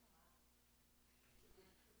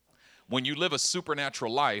 When you live a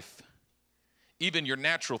supernatural life, even your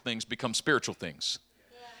natural things become spiritual things.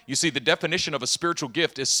 You see, the definition of a spiritual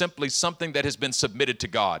gift is simply something that has been submitted to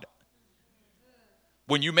God.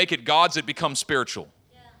 When you make it God's, it becomes spiritual.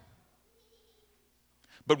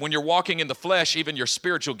 But when you're walking in the flesh, even your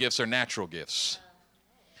spiritual gifts are natural gifts.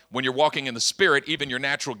 When you're walking in the Spirit, even your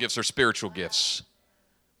natural gifts are spiritual gifts.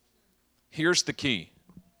 Here's the key.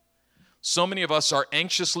 So many of us are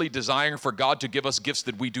anxiously desiring for God to give us gifts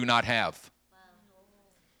that we do not have.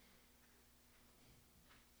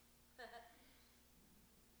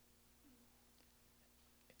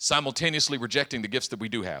 Simultaneously rejecting the gifts that we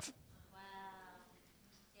do have. Wow.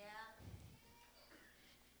 Yeah.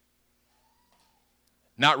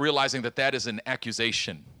 Not realizing that that is an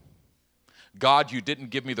accusation. God, you didn't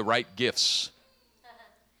give me the right gifts.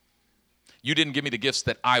 You didn't give me the gifts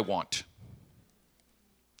that I want.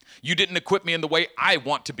 You didn't equip me in the way I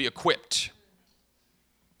want to be equipped.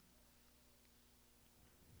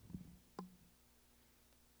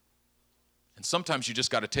 And sometimes you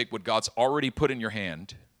just got to take what God's already put in your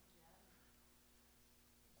hand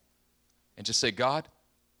and just say, God,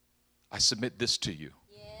 I submit this to you.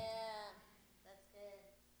 Yeah. That's good.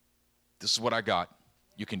 This is what I got.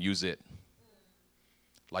 You can use it.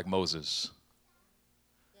 Like Moses.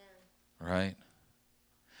 Yeah. Right?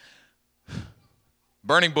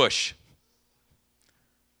 Burning bush.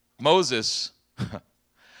 Moses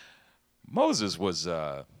was,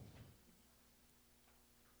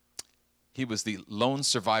 he was the lone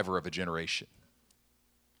survivor of a generation.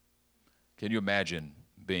 Can you imagine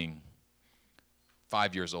being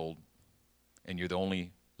 5 years old and you're the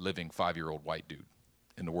only living 5-year-old white dude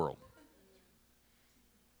in the world?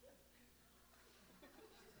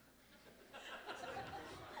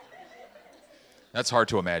 That's hard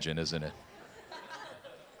to imagine, isn't it?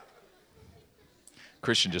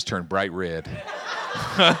 Christian just turned bright red.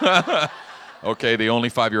 Okay, the only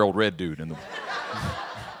 5-year-old red dude in the world.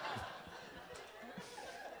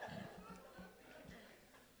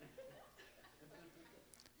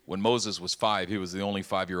 When Moses was 5, he was the only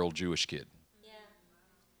 5-year-old Jewish kid. Yeah.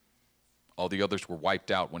 All the others were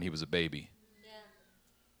wiped out when he was a baby. Yeah.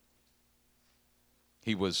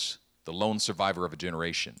 He was the lone survivor of a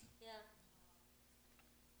generation. Yeah.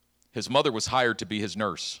 His mother was hired to be his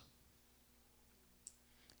nurse.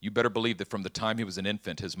 You better believe that from the time he was an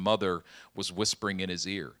infant, his mother was whispering in his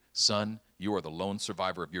ear, son, you are the lone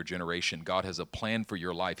survivor of your generation. God has a plan for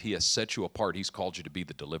your life. He has set you apart. He's called you to be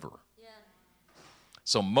the deliverer. Yeah.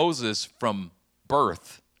 So Moses, from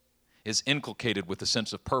birth, is inculcated with a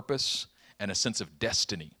sense of purpose and a sense of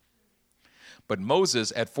destiny. But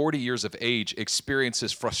Moses, at 40 years of age,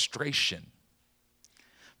 experiences frustration.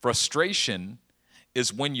 Frustration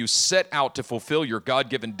is when you set out to fulfill your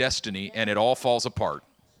God-given destiny and it all falls apart.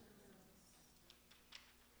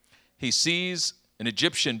 He sees an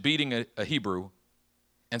Egyptian beating a Hebrew,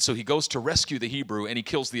 and so he goes to rescue the Hebrew, and he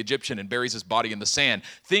kills the Egyptian and buries his body in the sand,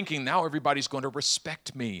 thinking now everybody's going to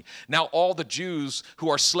respect me. Now all the Jews who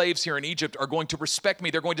are slaves here in Egypt are going to respect me.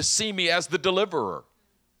 They're going to see me as the deliverer.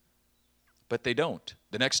 But they don't.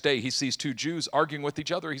 The next day he sees 2 Jews arguing with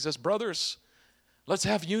each other. He says, brothers, let's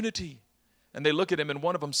have unity. And they look at him, and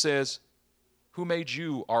one of them says, who made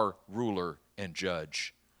you our ruler and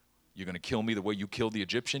judge? You're going to kill me the way you killed the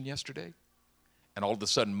Egyptian yesterday? And all of a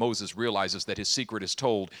sudden, Moses realizes that his secret is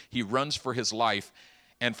told. He runs for his life,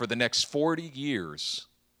 and for the next 40 years,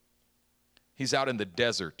 he's out in the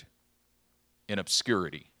desert in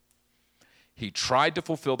obscurity. He tried to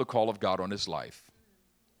fulfill the call of God on his life,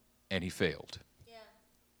 and he failed. Yeah.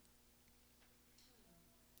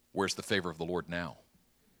 Where's the favor of the Lord now?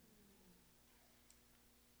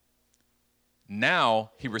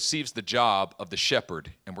 Now he receives the job of the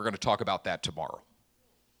shepherd, and we're going to talk about that tomorrow.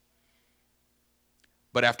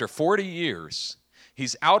 But after 40 years,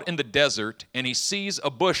 he's out in the desert, and he sees a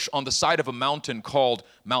bush on the side of a mountain called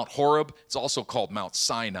Mount Horeb. It's also called Mount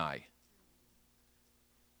Sinai.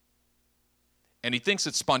 And he thinks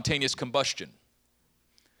it's spontaneous combustion.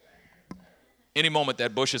 Any moment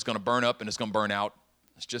that bush is going to burn up and it's going to burn out.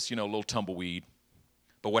 It's just, a little tumbleweed.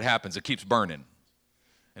 But what happens? It keeps burning.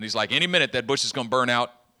 And he's like, any minute that bush is going to burn out,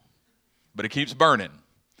 but it keeps burning.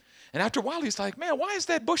 And after a while, he's like, man, why is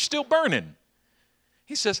that bush still burning?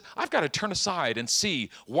 He says, I've got to turn aside and see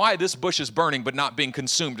why this bush is burning but not being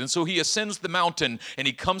consumed. And so he ascends the mountain, and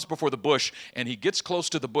he comes before the bush, and he gets close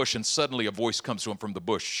to the bush, and suddenly a voice comes to him from the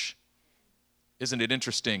bush. Isn't it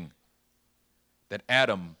interesting that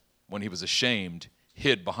Adam, when he was ashamed,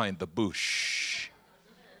 hid behind the bush?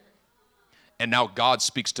 And now God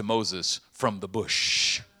speaks to Moses from the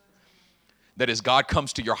bush. That is, God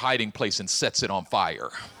comes to your hiding place and sets it on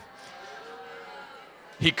fire.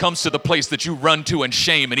 He comes to the place that you run to in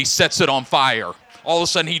shame and he sets it on fire. All of a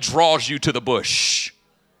sudden he draws you to the bush.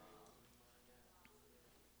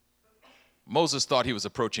 Moses thought he was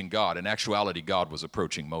approaching God. In actuality, God was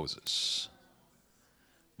approaching Moses.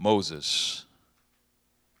 Moses,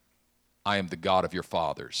 I am the God of your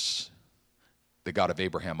fathers, the God of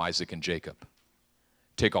Abraham, Isaac, and Jacob.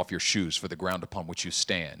 Take off your shoes, for the ground upon which you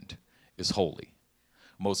stand is holy.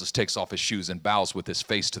 Moses takes off his shoes and bows with his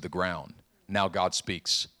face to the ground. Now God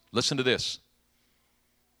speaks. Listen to this.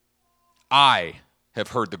 I have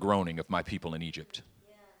heard the groaning of my people in Egypt.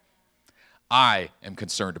 I am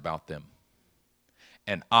concerned about them.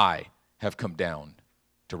 And I have come down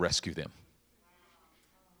to rescue them.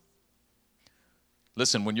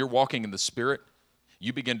 Listen, when you're walking in the Spirit,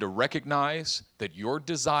 you begin to recognize that your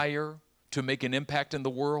desire to make an impact in the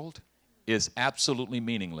world is absolutely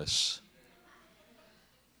meaningless.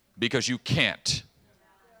 Because you can't.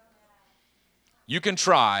 You can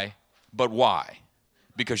try, but why?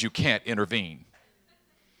 Because you can't intervene.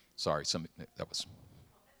 Sorry, that was.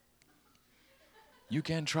 You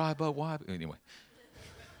can try, but why? Anyway.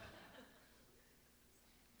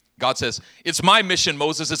 God says, it's my mission,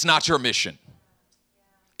 Moses, it's not your mission.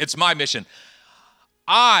 It's my mission.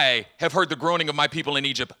 I have heard the groaning of my people in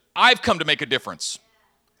Egypt. I've come to make a difference.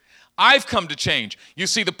 I've come to change. You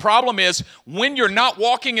see, the problem is when you're not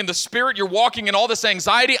walking in the Spirit, you're walking in all this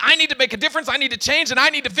anxiety. I need to make a difference. I need to change, and I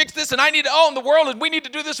need to fix this, and I need to own the world, and we need to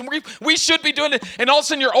do this, and we should be doing it. And all of a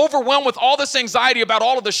sudden, you're overwhelmed with all this anxiety about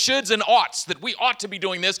all of the shoulds and oughts, that we ought to be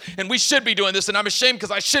doing this, and we should be doing this, and I'm ashamed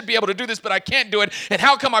because I should be able to do this, but I can't do it. And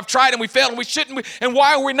how come I've tried and we failed, and we shouldn't, and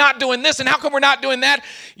why are we not doing this, and how come we're not doing that?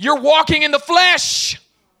 You're walking in the flesh.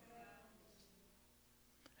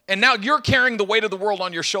 And now you're carrying the weight of the world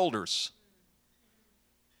on your shoulders.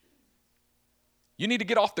 You need to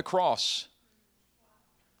get off the cross.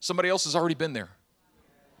 Somebody else has already been there.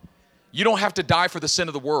 You don't have to die for the sin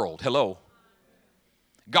of the world. Hello.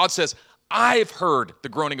 God says, I've heard the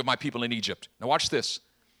groaning of my people in Egypt. Now watch this.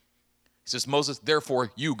 He says, Moses,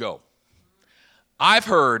 therefore you go. I've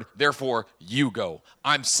heard, therefore you go.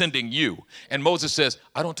 I'm sending you. And Moses says,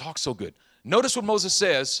 I don't talk so good. Notice what Moses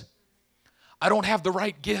says. I don't have the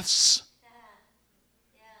right gifts.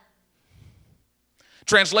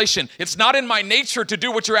 Translation, it's not in my nature to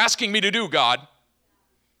do what you're asking me to do, God.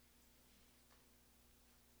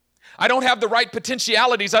 I don't have the right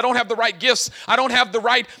potentialities. I don't have the right gifts. I don't have the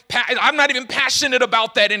right, I'm not even passionate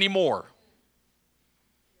about that anymore.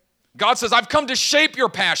 God says, I've come to shape your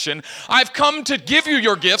passion. I've come to give you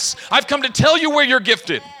your gifts. I've come to tell you where you're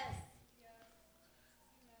gifted.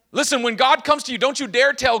 Listen, when God comes to you, don't you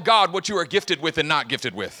dare tell God what you are gifted with and not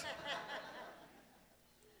gifted with.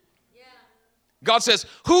 God says,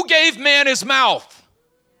 who gave man his mouth?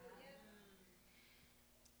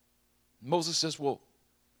 Moses says, well,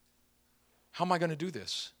 how am I going to do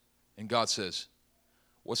this? And God says,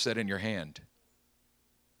 what's that in your hand?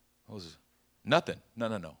 Moses, nothing.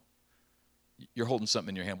 No. You're holding something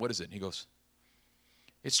in your hand. What is it? And he goes,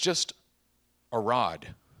 it's just a rod.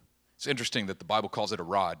 It's interesting that the Bible calls it a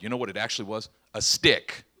rod. You know what it actually was? A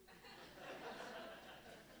stick.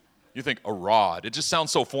 You think, a rod. It just sounds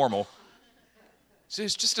so formal. See,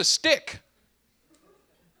 it's just a stick.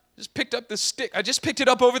 Just picked up this stick. I just picked it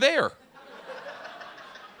up over there.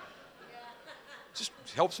 Just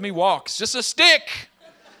helps me walk. It's just a stick.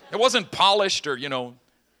 It wasn't polished or,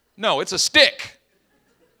 No, it's a stick.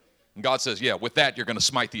 And God says, yeah, with that, you're going to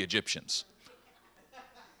smite the Egyptians.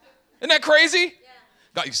 Isn't that crazy?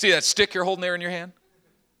 God, you see that stick you're holding there in your hand?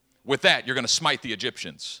 With that, you're going to smite the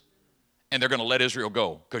Egyptians. And they're going to let Israel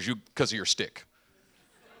go because of your stick.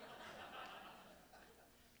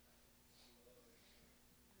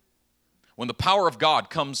 When the power of God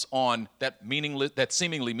comes on that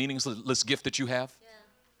seemingly meaningless gift that you have.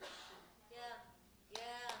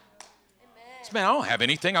 Amen. Man, I don't have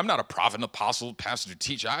anything. I'm not a prophet, an apostle, pastor,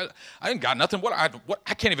 teacher. I ain't got nothing. I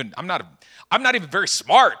can't even. I'm not even very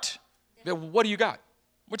smart. What do you got?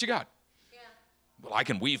 What you got? Well, I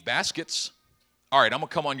can weave baskets. All right, I'm going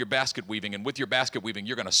to come on your basket weaving, and with your basket weaving,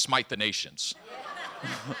 you're going to smite the nations.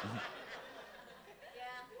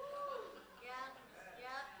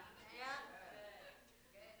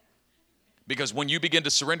 Because when you begin to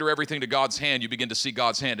surrender everything to God's hand, you begin to see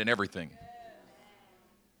God's hand in everything.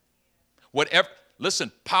 Listen,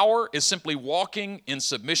 power is simply walking in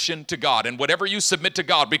submission to God, and whatever you submit to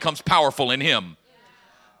God becomes powerful in Him.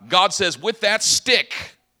 God says, with that stick,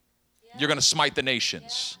 you're going to smite the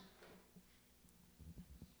nations.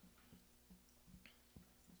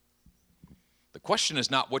 question is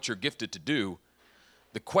not what you're gifted to do.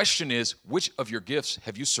 The question is, which of your gifts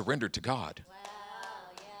have you surrendered to God? Wow.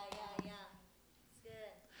 Yeah. It's good.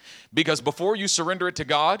 Because before you surrender it to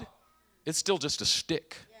God, it's still just a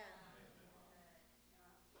stick. Yeah.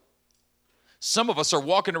 Some of us are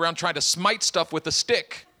walking around trying to smite stuff with a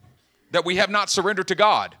stick that we have not surrendered to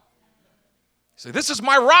God. Say, this is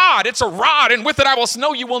my rod. It's a rod, and with it I will.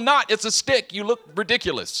 No, you will not. It's a stick. You look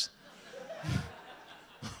ridiculous.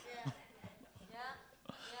 Yeah.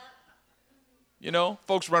 You know,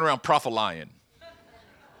 folks run around prophesying.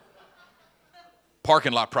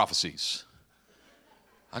 Parking lot prophecies.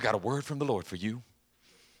 I got a word from the Lord for you.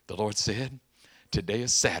 The Lord said, today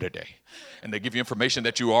is Saturday. And they give you information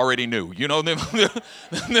that you already knew. You know them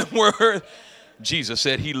word. Jesus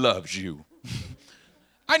said he loves you.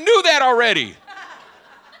 I knew that already.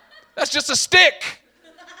 That's just a stick.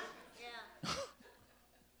 Yeah.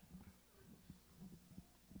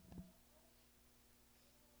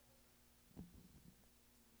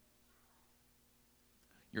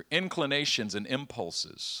 Your inclinations and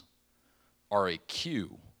impulses are a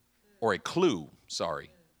cue, or a clue,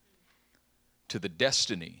 to the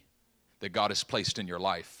destiny that God has placed in your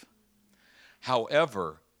life.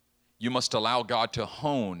 However, you must allow God to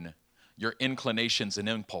hone your inclinations and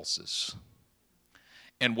impulses.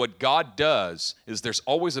 And what God does is there's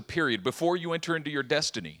always a period before you enter into your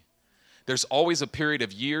destiny. There's always a period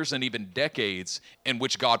of years and even decades in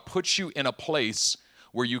which God puts you in a place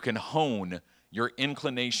where you can hone your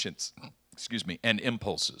inclinations, and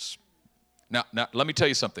impulses. Now, let me tell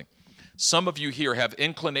you something. Some of you here have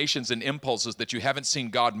inclinations and impulses that you haven't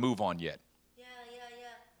seen God move on yet. Yeah.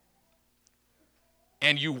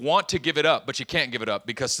 And you want to give it up, but you can't give it up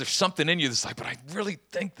because there's something in you that's like, but I really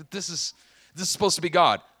think that this is supposed to be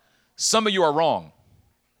God. Some of you are wrong.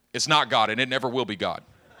 It's not God, and it never will be God.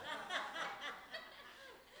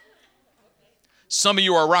 Some of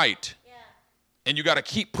you are right. Yeah. And you got to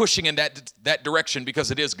keep pushing in that direction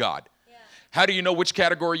because it is God. Yeah. How do you know which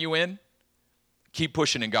category you're in? Keep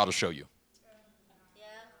pushing and God will show you. Yeah.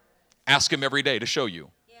 Ask him every day to show you.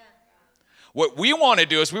 Yeah. What we want to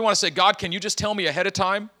do is we want to say, God, can you just tell me ahead of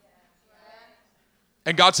time?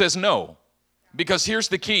 And God says no. Because here's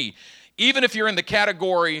the key. Even if you're in the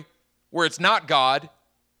category where it's not God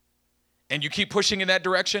and you keep pushing in that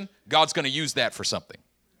direction, God's going to use that for something.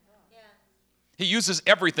 He uses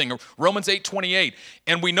everything. Romans 8:28.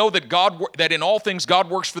 And we know that in all things God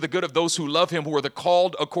works for the good of those who love him, who are the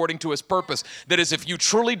called according to his purpose. That is, if you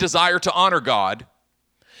truly desire to honor God,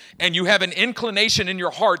 and you have an inclination in your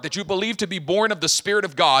heart that you believe to be born of the Spirit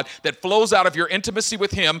of God that flows out of your intimacy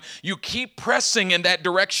with him, you keep pressing in that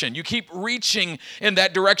direction. You keep reaching in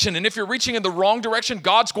that direction. And if you're reaching in the wrong direction,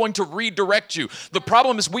 God's going to redirect you. The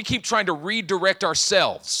problem is we keep trying to redirect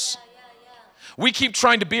ourselves. We keep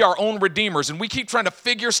trying to be our own redeemers, and we keep trying to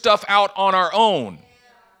figure stuff out on our own.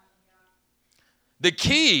 The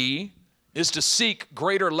key is to seek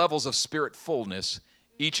greater levels of spirit fullness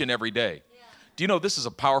each and every day. Do you know this is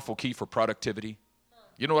a powerful key for productivity?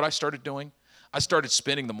 You know what I started doing? I started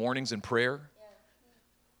spending the mornings in prayer,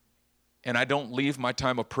 and I don't leave my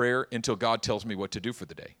time of prayer until God tells me what to do for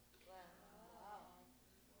the day.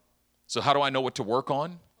 So how do I know what to work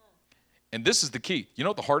on? And this is the key. You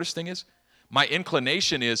know what the hardest thing is? My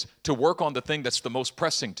inclination is to work on the thing that's the most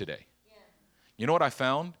pressing today. You know what I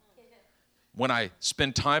found? When I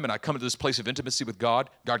spend time and I come to this place of intimacy with God,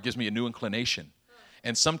 God gives me a new inclination.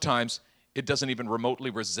 And sometimes it doesn't even remotely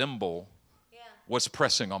resemble what's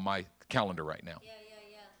pressing on my calendar right now.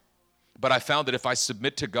 But I found that if I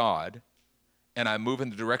submit to God and I move in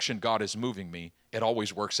the direction God is moving me, it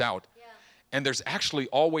always works out. And there's actually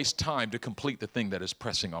always time to complete the thing that is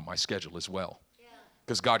pressing on my schedule as well.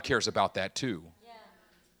 Because God cares about that too.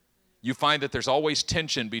 You find that there's always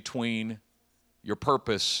tension between your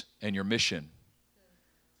purpose and your mission.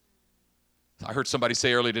 I heard somebody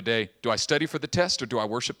say earlier today, do I study for the test or do I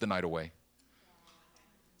worship the night away?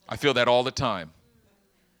 I feel that all the time.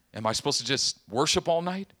 Am I supposed to just worship all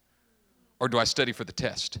night or do I study for the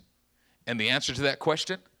test? And the answer to that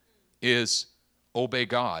question is obey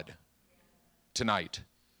God tonight.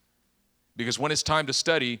 Because when it's time to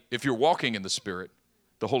study, if you're walking in the Spirit,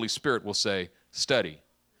 the Holy Spirit will say, study.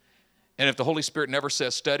 And if the Holy Spirit never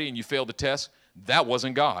says study and you fail the test, that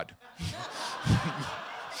wasn't God.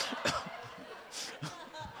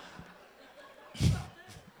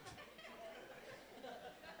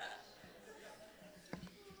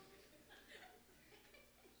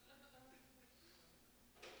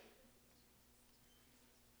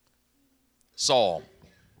 Saul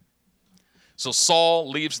So Saul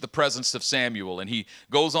leaves the presence of Samuel, and he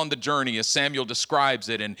goes on the journey as Samuel describes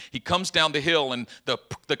it, and he comes down the hill, and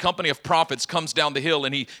the company of prophets comes down the hill,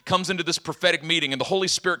 and he comes into this prophetic meeting, and the Holy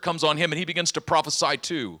Spirit comes on him, and he begins to prophesy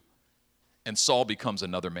too. And Saul becomes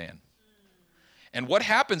another man. And what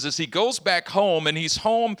happens is he goes back home, and he's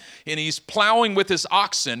home, and he's plowing with his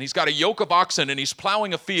oxen. He's got a yoke of oxen, and he's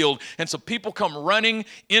plowing a field. And so people come running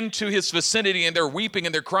into his vicinity, and they're weeping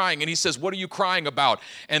and they're crying. And he says, "What are you crying about?"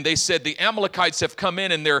 And they said, "The Amalekites have come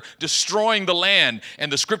in, and they're destroying the land."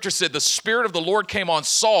 And the scripture said, the Spirit of the Lord came on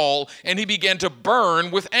Saul, and he began to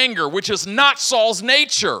burn with anger, which is not Saul's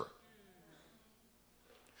nature.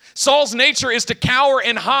 Saul's nature is to cower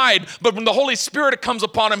and hide, but when the Holy Spirit comes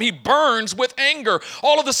upon him, he burns with anger.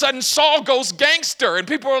 All of a sudden, Saul goes gangster, and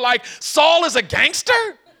people are like, "Saul is a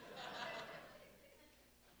gangster?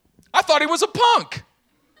 I thought he was a punk."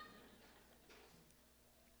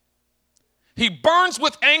 He burns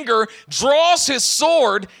with anger, draws his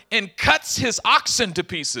sword, and cuts his oxen to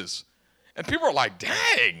pieces. And people are like,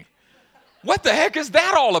 "Dang, what the heck is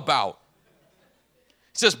that all about?"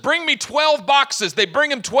 He says, "Bring me 12 boxes. They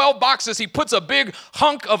bring him 12 boxes. He puts a big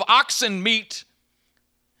hunk of oxen meat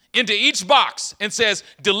into each box and says,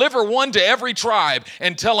 "Deliver one to every tribe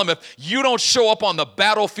and tell them, if you don't show up on the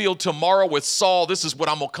battlefield tomorrow with Saul, this is what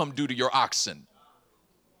I'm going to come do to your oxen."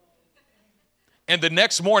 And the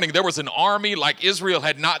next morning, there was an army like Israel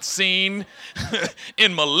had not seen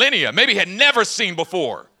in millennia, maybe had never seen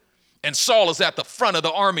before. And Saul is at the front of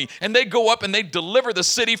the army, and they go up and they deliver the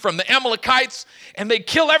city from the Amalekites, and they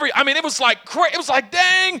kill it was like,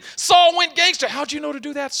 dang, Saul went gangster. How'd you know to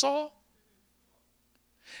do that, Saul?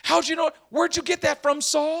 How'd you know? Where'd you get that from,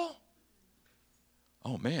 Saul?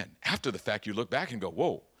 Oh man, after the fact, you look back and go,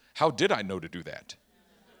 whoa, how did I know to do that?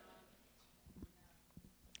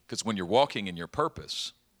 Because when you're walking in your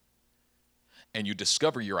purpose and you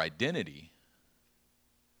discover your identity,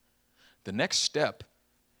 the next step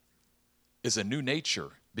is a new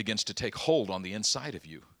nature begins to take hold on the inside of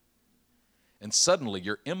you. And suddenly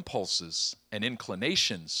your impulses and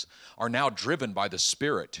inclinations are now driven by the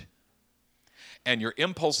Spirit. And your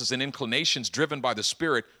impulses and inclinations driven by the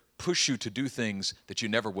Spirit push you to do things that you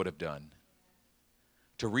never would have done,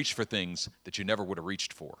 to reach for things that you never would have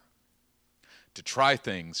reached for, to try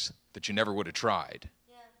things that you never would have tried.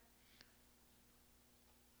 Yeah.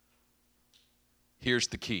 Here's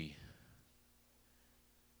the key.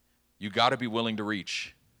 You got to be willing to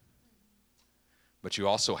reach, but you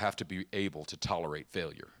also have to be able to tolerate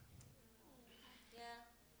failure. Yeah.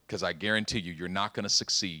 Because I guarantee you, you're not going to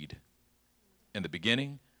succeed. In the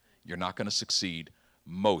beginning, you're not going to succeed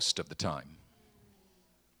most of the time.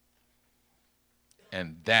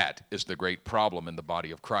 And that is the great problem in the body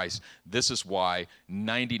of Christ. This is why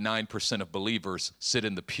 99% of believers sit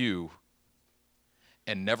in the pew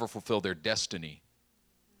and never fulfill their destiny,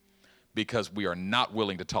 because we are not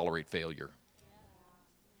willing to tolerate failure.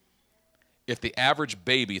 If the average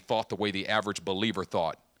baby thought the way the average believer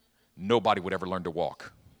thought, nobody would ever learn to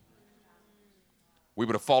walk. We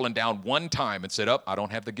would have fallen down one time and said, "Oh, I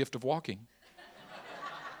don't have the gift of walking.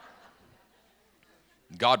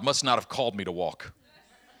 God must not have called me to walk.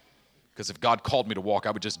 Because if God called me to walk,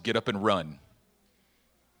 I would just get up and run."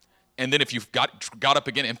 And then if you got up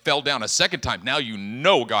again and fell down a second time, now you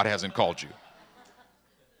know God hasn't called you.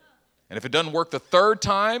 And if it doesn't work the third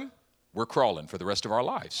time, we're crawling for the rest of our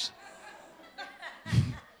lives. Yeah,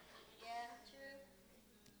 true.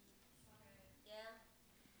 Yeah.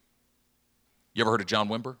 You ever heard of John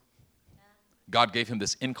Wimber? God gave him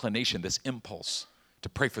this inclination, this impulse to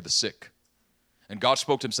pray for the sick. And God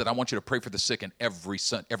spoke to him and said, "I want you to pray for the sick in every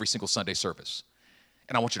single Sunday service.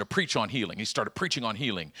 And I want you to preach on healing." He started preaching on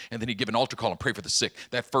healing, and then he'd give an altar call and pray for the sick.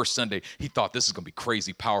 That first Sunday, he thought, this is going to be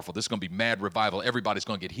crazy powerful. This is going to be mad revival. Everybody's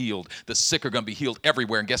going to get healed. The sick are going to be healed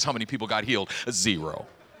everywhere. And guess how many people got healed? 0.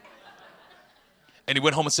 And he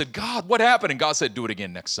went home and said, "God, what happened?" And God said, "Do it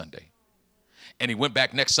again next Sunday." And he went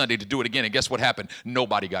back next Sunday to do it again. And guess what happened?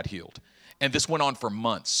 Nobody got healed. And this went on for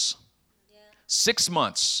months. Yeah. 6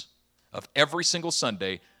 months of every single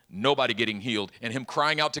Sunday, nobody getting healed, and him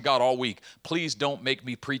crying out to God all week, "Please don't make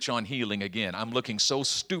me preach on healing again. I'm looking so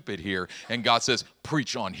stupid here." And God says,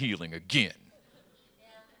 "Preach on healing again." Yeah.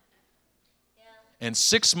 Yeah. And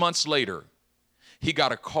 6 months later, he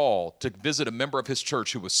got a call to visit a member of his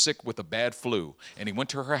church who was sick with a bad flu. And he went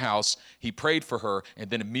to her house, he prayed for her,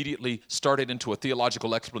 and then immediately started into a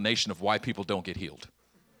theological explanation of why people don't get healed.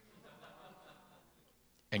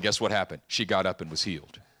 And guess what happened? She got up and was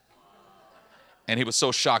healed. And he was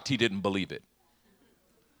so shocked he didn't believe it.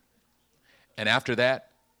 And after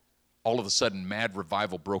that, all of a sudden mad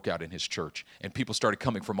revival broke out in his church, and people started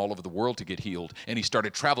coming from all over the world to get healed, and he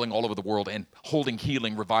started traveling all over the world and holding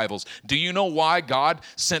healing revivals. Do you know why God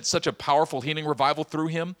sent such a powerful healing revival through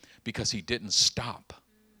him? Because he didn't stop.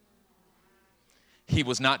 He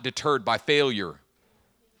was not deterred by failure.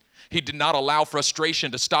 He did not allow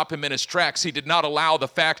frustration to stop him in his tracks. He did not allow the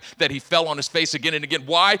fact that he fell on his face again and again.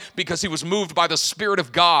 Why? Because he was moved by the Spirit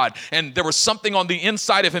of God, and there was something on the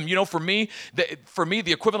inside of him. You know, for me,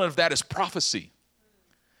 the equivalent of that is prophecy.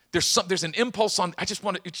 There's an impulse on, I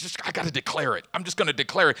got to declare it. I'm just going to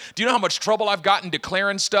declare it. Do you know how much trouble I've gotten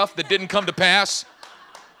declaring stuff that didn't come to pass?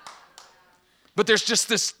 But there's just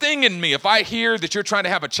this thing in me. If I hear that you're trying to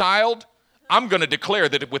have a child, I'm going to declare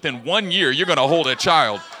that within 1 year, you're going to hold a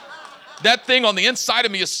child. That thing on the inside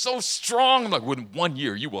of me is so strong. I'm like, within 1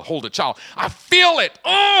 year, you will hold a child. I feel it.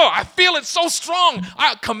 Oh, I feel it so strong.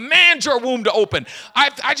 I command your womb to open.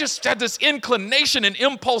 I just had this inclination and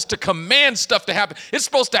impulse to command stuff to happen. It's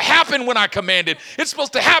supposed to happen when I command it. It's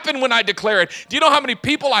supposed to happen when I declare it. Do you know how many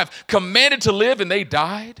people I've commanded to live and they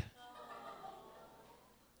died?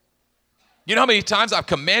 You know how many times I've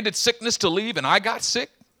commanded sickness to leave and I got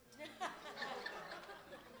sick?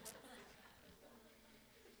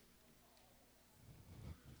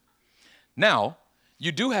 Now,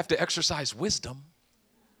 you do have to exercise wisdom.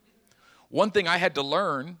 One thing I had to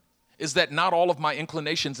learn is that not all of my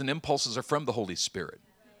inclinations and impulses are from the Holy Spirit.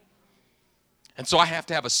 And so I have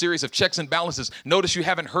to have a series of checks and balances. Notice you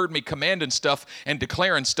haven't heard me commanding stuff and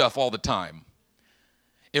declaring stuff all the time.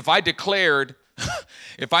 If I declared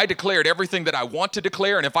everything that I want to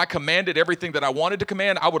declare, and if I commanded everything that I wanted to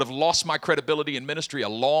command, I would have lost my credibility in ministry a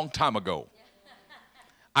long time ago.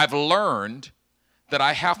 I've learned that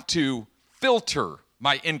I have to filter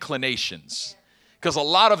my inclinations because a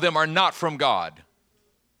lot of them are not from God.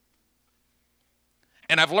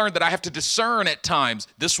 And I've learned that I have to discern at times,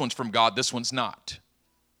 this one's from God, this one's not.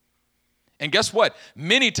 And guess what?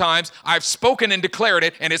 Many times I've spoken and declared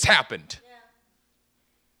it and it's happened. Yeah.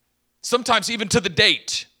 Sometimes even to the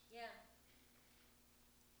date. Yeah.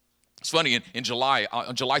 It's funny, in July,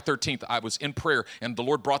 on July 13th, I was in prayer and the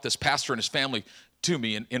Lord brought this pastor and his family to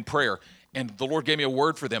me in prayer. And the Lord gave me a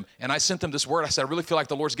word for them. And I sent them this word. I said, I really feel like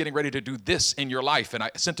the Lord's getting ready to do this in your life. And I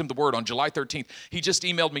sent him the word on July 13th. He just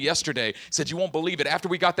emailed me yesterday, said, you won't believe it. After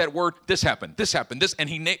we got that word, this happened, this.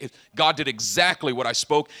 And God did exactly what I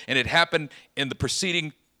spoke. And it happened in the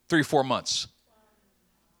preceding 3 or 4 months.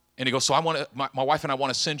 And he goes, so my wife and I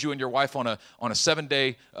want to send you and your wife on a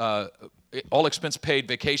 7-day, all expense paid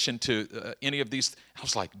vacation to any of these. I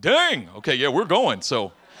was like, dang, okay, yeah, we're going.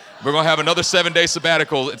 So we're going to have another 7-day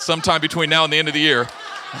sabbatical at some time between now and the end of the year.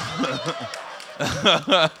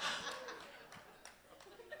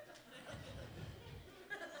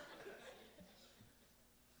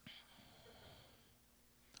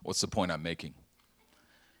 What's the point I'm making?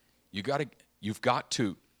 You've got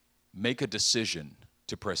to make a decision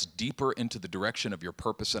to press deeper into the direction of your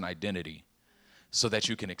purpose and identity so that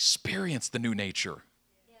you can experience the new nature.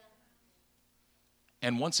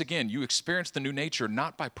 And once again, you experience the new nature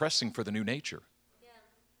not by pressing for the new nature.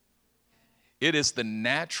 It is the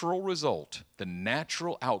natural result, the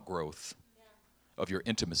natural outgrowth of your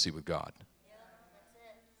intimacy with God.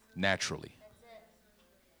 Naturally.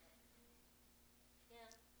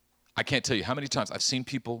 I can't tell you how many times I've seen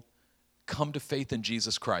people come to faith in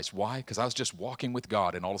Jesus Christ. Why? Because I was just walking with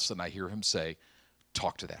God and all of a sudden I hear him say,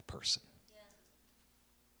 talk to that person.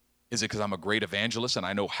 Is it because I'm a great evangelist and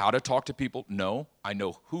I know how to talk to people? No, I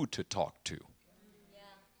know who to talk to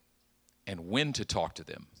and when to talk to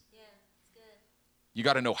them. You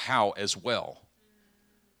got to know how as well.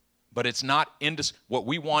 But it's not, what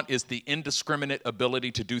we want is the indiscriminate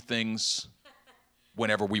ability to do things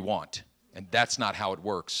whenever we want. And that's not how it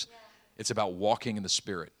works. It's about walking in the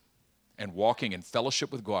Spirit and walking in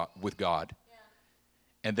fellowship with God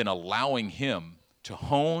and then allowing him to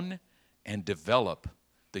hone and develop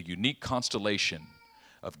the unique constellation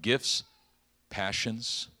of gifts,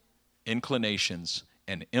 passions, inclinations,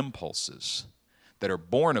 and impulses that are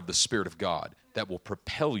born of the Spirit of God that will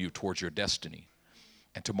propel you towards your destiny.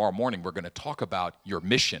 And tomorrow morning, we're going to talk about your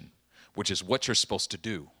mission, which is what you're supposed to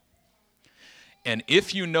do. And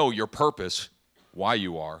if you know your purpose, why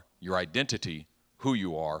you are, your identity, who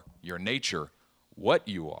you are, your nature, what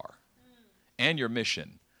you are, and your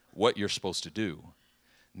mission, what you're supposed to do,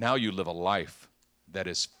 now you live a life that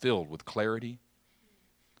is filled with clarity,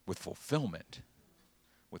 with fulfillment,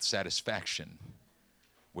 with satisfaction,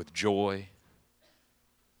 with joy,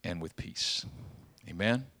 and with peace.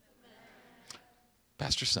 Amen?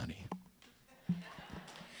 Pastor Sonny.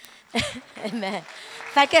 Amen.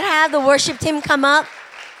 If I could have the worship team come up.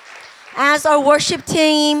 As our worship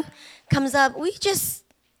team comes up,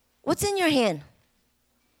 what's in your hand?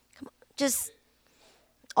 Come on, just,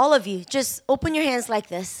 all of you, just open your hands like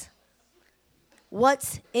this.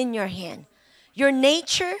 What's in your hand? Your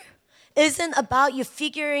nature isn't about you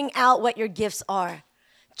figuring out what your gifts are.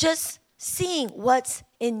 Just seeing what's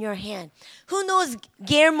in your hand. Who knows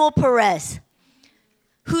Guillermo Perez?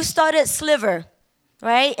 Who started Sliver,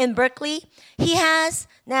 right, in Berkeley? He has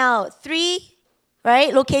now 3,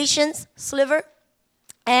 right, locations, Sliver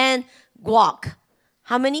and Guac.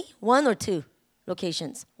 How many? 1 or 2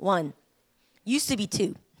 locations? 1. Used to be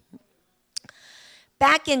 2.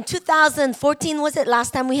 Back in 2014, when was the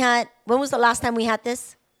last time we had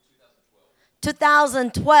this?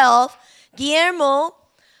 2012. Guillermo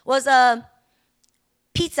was a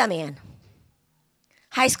pizza man,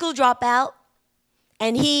 high school dropout,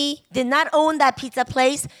 and he did not own that pizza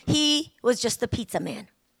place. He was just a pizza man.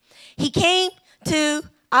 He came to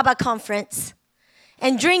ABBA conference,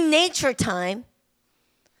 and during nature time,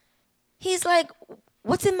 he's like,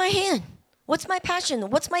 what's in my hand? What's my passion?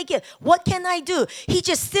 What's my gift? What can I do? He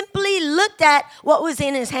just simply looked at what was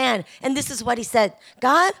in his hand, and this is what he said.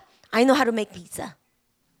 God, I know how to make pizza.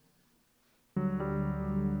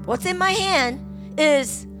 What's in my hand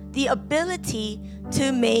is the ability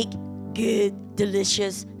to make good,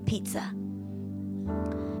 delicious pizza.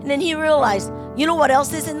 And then he realized, you know what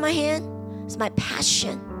else is in my hand? It's my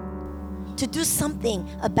passion to do something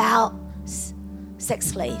about sex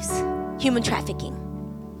slaves, human trafficking.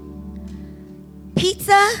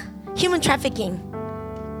 Pizza, human trafficking,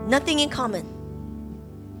 nothing in common.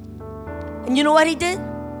 And you know what he did?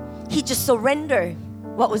 He just surrendered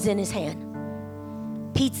what was in his hand.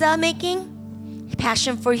 Pizza making,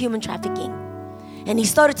 passion for human trafficking. And he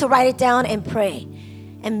started to write it down and pray.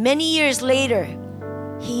 And many years later,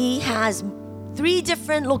 he has 3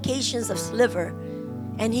 different locations of Sliver,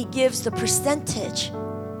 and he gives the percentage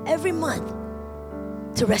every month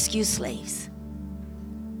to rescue slaves.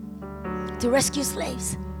 To rescue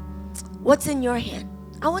slaves. What's in your hand?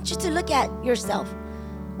 I want you to look at yourself.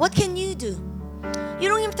 What can you do? You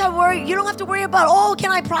don't have to worry. You don't have to worry about, oh, can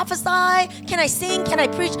I prophesy? Can I sing? Can I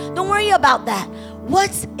preach? Don't worry about that.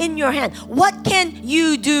 What's in your hand? What can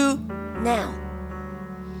you do now?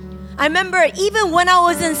 I remember even when I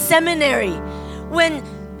was in seminary, when,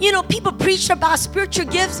 people preached about spiritual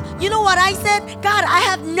gifts, you know what I said? God, I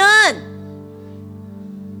have none.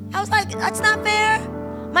 I was like, that's not fair.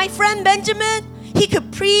 My friend Benjamin, he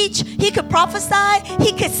could preach, he could prophesy,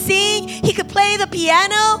 he could sing, he could play the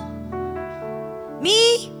piano.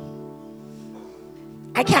 Me,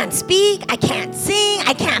 I can't speak, I can't sing,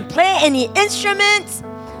 I can't play any instruments.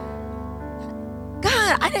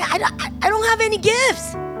 God, I don't have any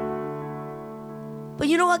gifts. But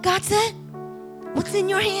you know what God said? What's in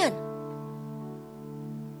your hand?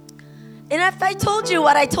 And if I told you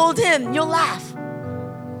what I told him, you'll laugh.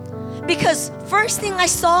 Because first thing I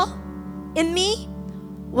saw in me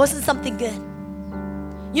wasn't something good.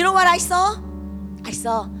 You know what I saw? I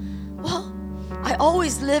saw, well, I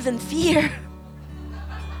always live in fear.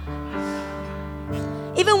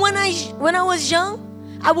 Even when I was young,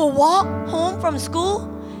 I would walk home from school,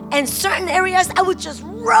 and certain areas I would just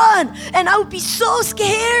run, and I would be so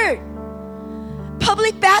scared.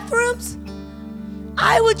 Public bathrooms,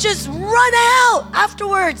 I would just run out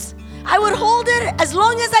afterwards. I would hold it as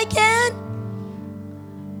long as I can.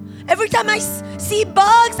 Every time I see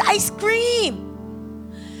bugs, I scream.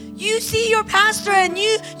 You see your pastor and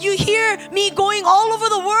you hear me going all over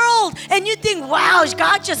the world, and you think, wow,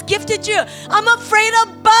 God just gifted you. I'm afraid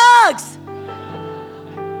of bugs.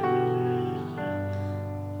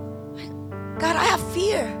 God, I have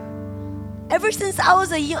fear. Ever since I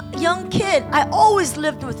was a young kid, I always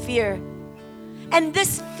lived with fear. And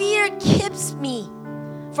this fear keeps me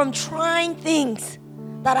from trying things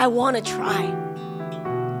that I want to try.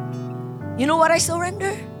 You know what I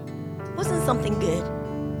surrendered? It wasn't something good.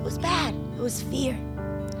 It was bad. It was fear.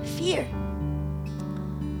 Fear.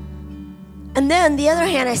 And then on the other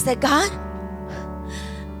hand, I said, God,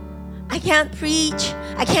 I can't preach.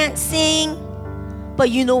 I can't sing. But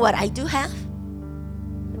you know what I do have?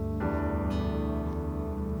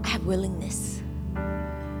 I have willingness.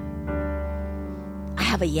 I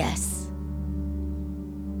have a yes.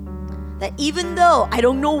 That even though I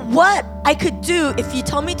don't know what I could do, if you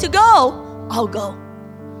tell me to go, I'll go.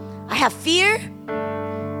 I have fear.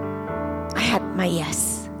 I had my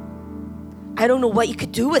yes. I don't know what you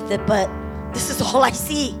could do with it, but this is all I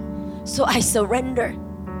see. So I surrender.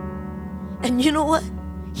 And you know what?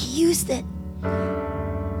 He used it.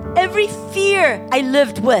 Every fear I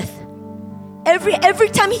lived with, Every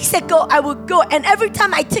time he said go, I would go. And every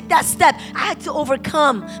time I took that step, I had to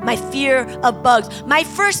overcome my fear of bugs. My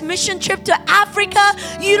first mission trip to Africa,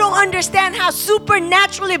 you don't understand how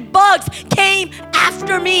supernaturally bugs came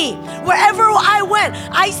after me. Wherever I went,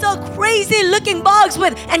 I saw crazy looking bugs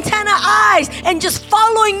with antenna eyes and just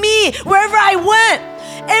following me wherever I went.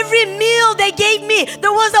 Every meal they gave me,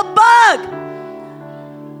 there was a bug.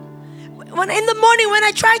 When in the morning when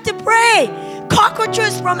I tried to pray,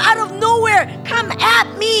 cockroaches from out of nowhere come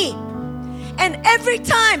at me. And every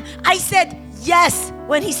time I said yes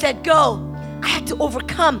when he said go, I had to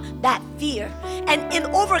overcome that fear. And in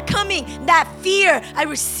overcoming that fear, I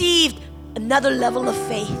received another level of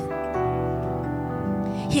faith.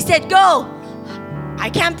 He said go. I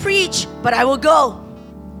can't preach, but I will go.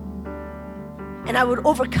 And I would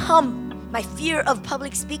overcome my fear of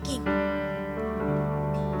public speaking.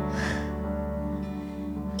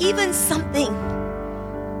 Even something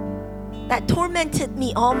that tormented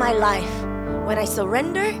me all my life, when I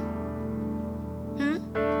surrender,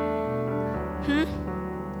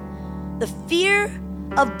 the fear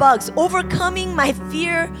of bugs, overcoming my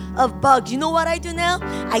fear of bugs. You know what I do now?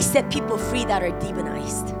 I set people free that are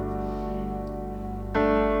demonized.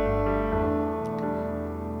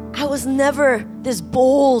 I was never this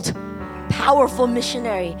bold, powerful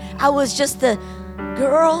missionary. I was just a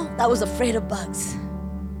girl that was afraid of bugs,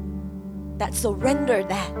 that surrendered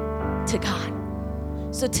that to God.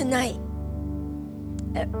 So tonight,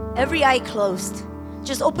 every eye closed,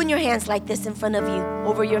 just open your hands like this in front of you,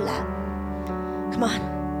 over your lap. Come on.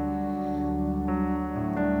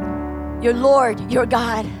 Your Lord, your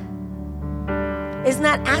God, is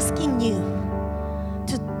not asking you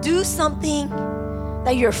to do something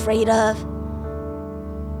that you're afraid of.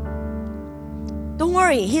 Don't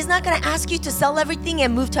worry, He's not going to ask you to sell everything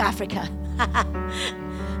and move to Africa.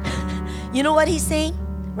 You know what He's saying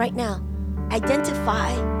right now?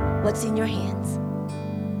 Identify what's in your hands.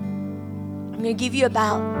 I'm going to give you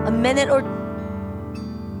about a minute or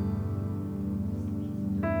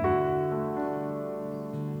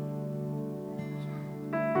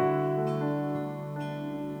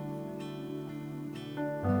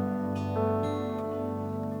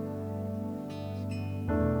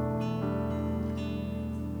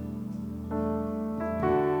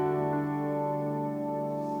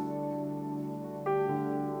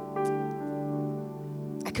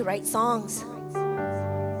I could write songs.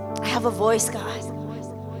 I have a voice, God.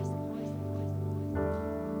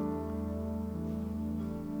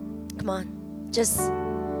 Come on. Just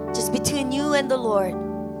between you and the Lord,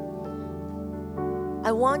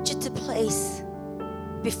 I want you to place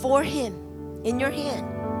before Him in your hand.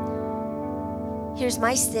 Here's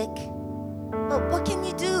my stick. But what can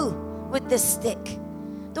you do with this stick?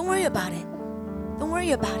 Don't worry about it. Don't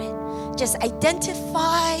worry about it. Just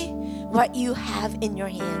identify what you have in your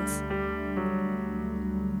hands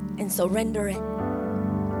and surrender it.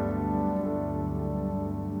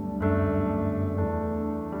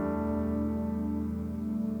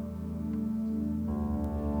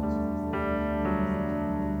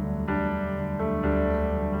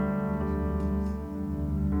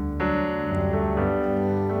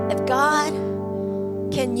 If God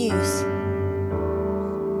can use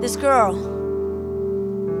this girl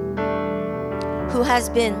who has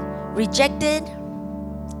been rejected,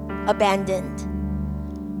 abandoned,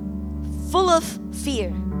 full of fear,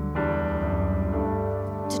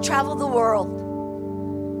 to travel the world,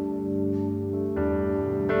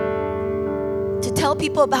 to tell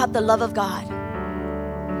people about the love of God.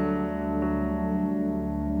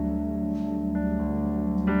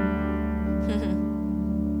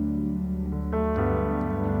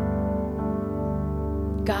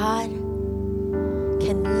 God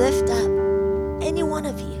can lift up any one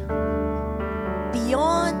of you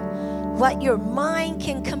beyond what your mind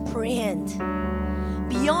can comprehend,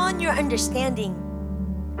 beyond your understanding.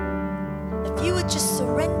 If you would just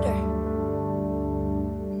surrender.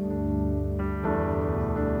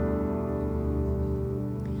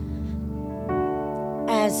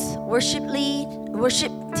 As worship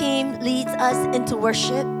team leads us into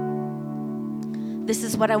worship, this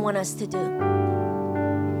is what I want us to do.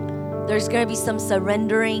 There's going to be some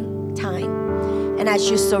surrendering time. And as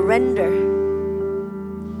you surrender,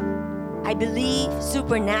 I believe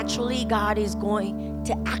supernaturally God is going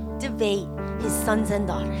to activate His sons and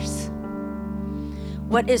daughters.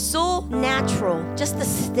 What is so natural, just a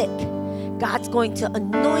stick, God's going to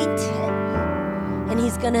anoint it, and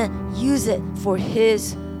He's going to use it for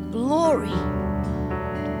His glory.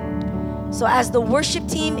 So as the worship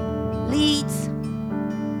team leads,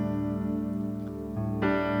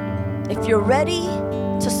 if you're ready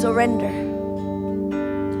to surrender,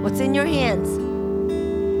 What's in your hands?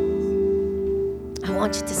 I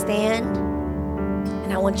want you to stand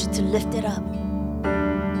and I want you to lift it up.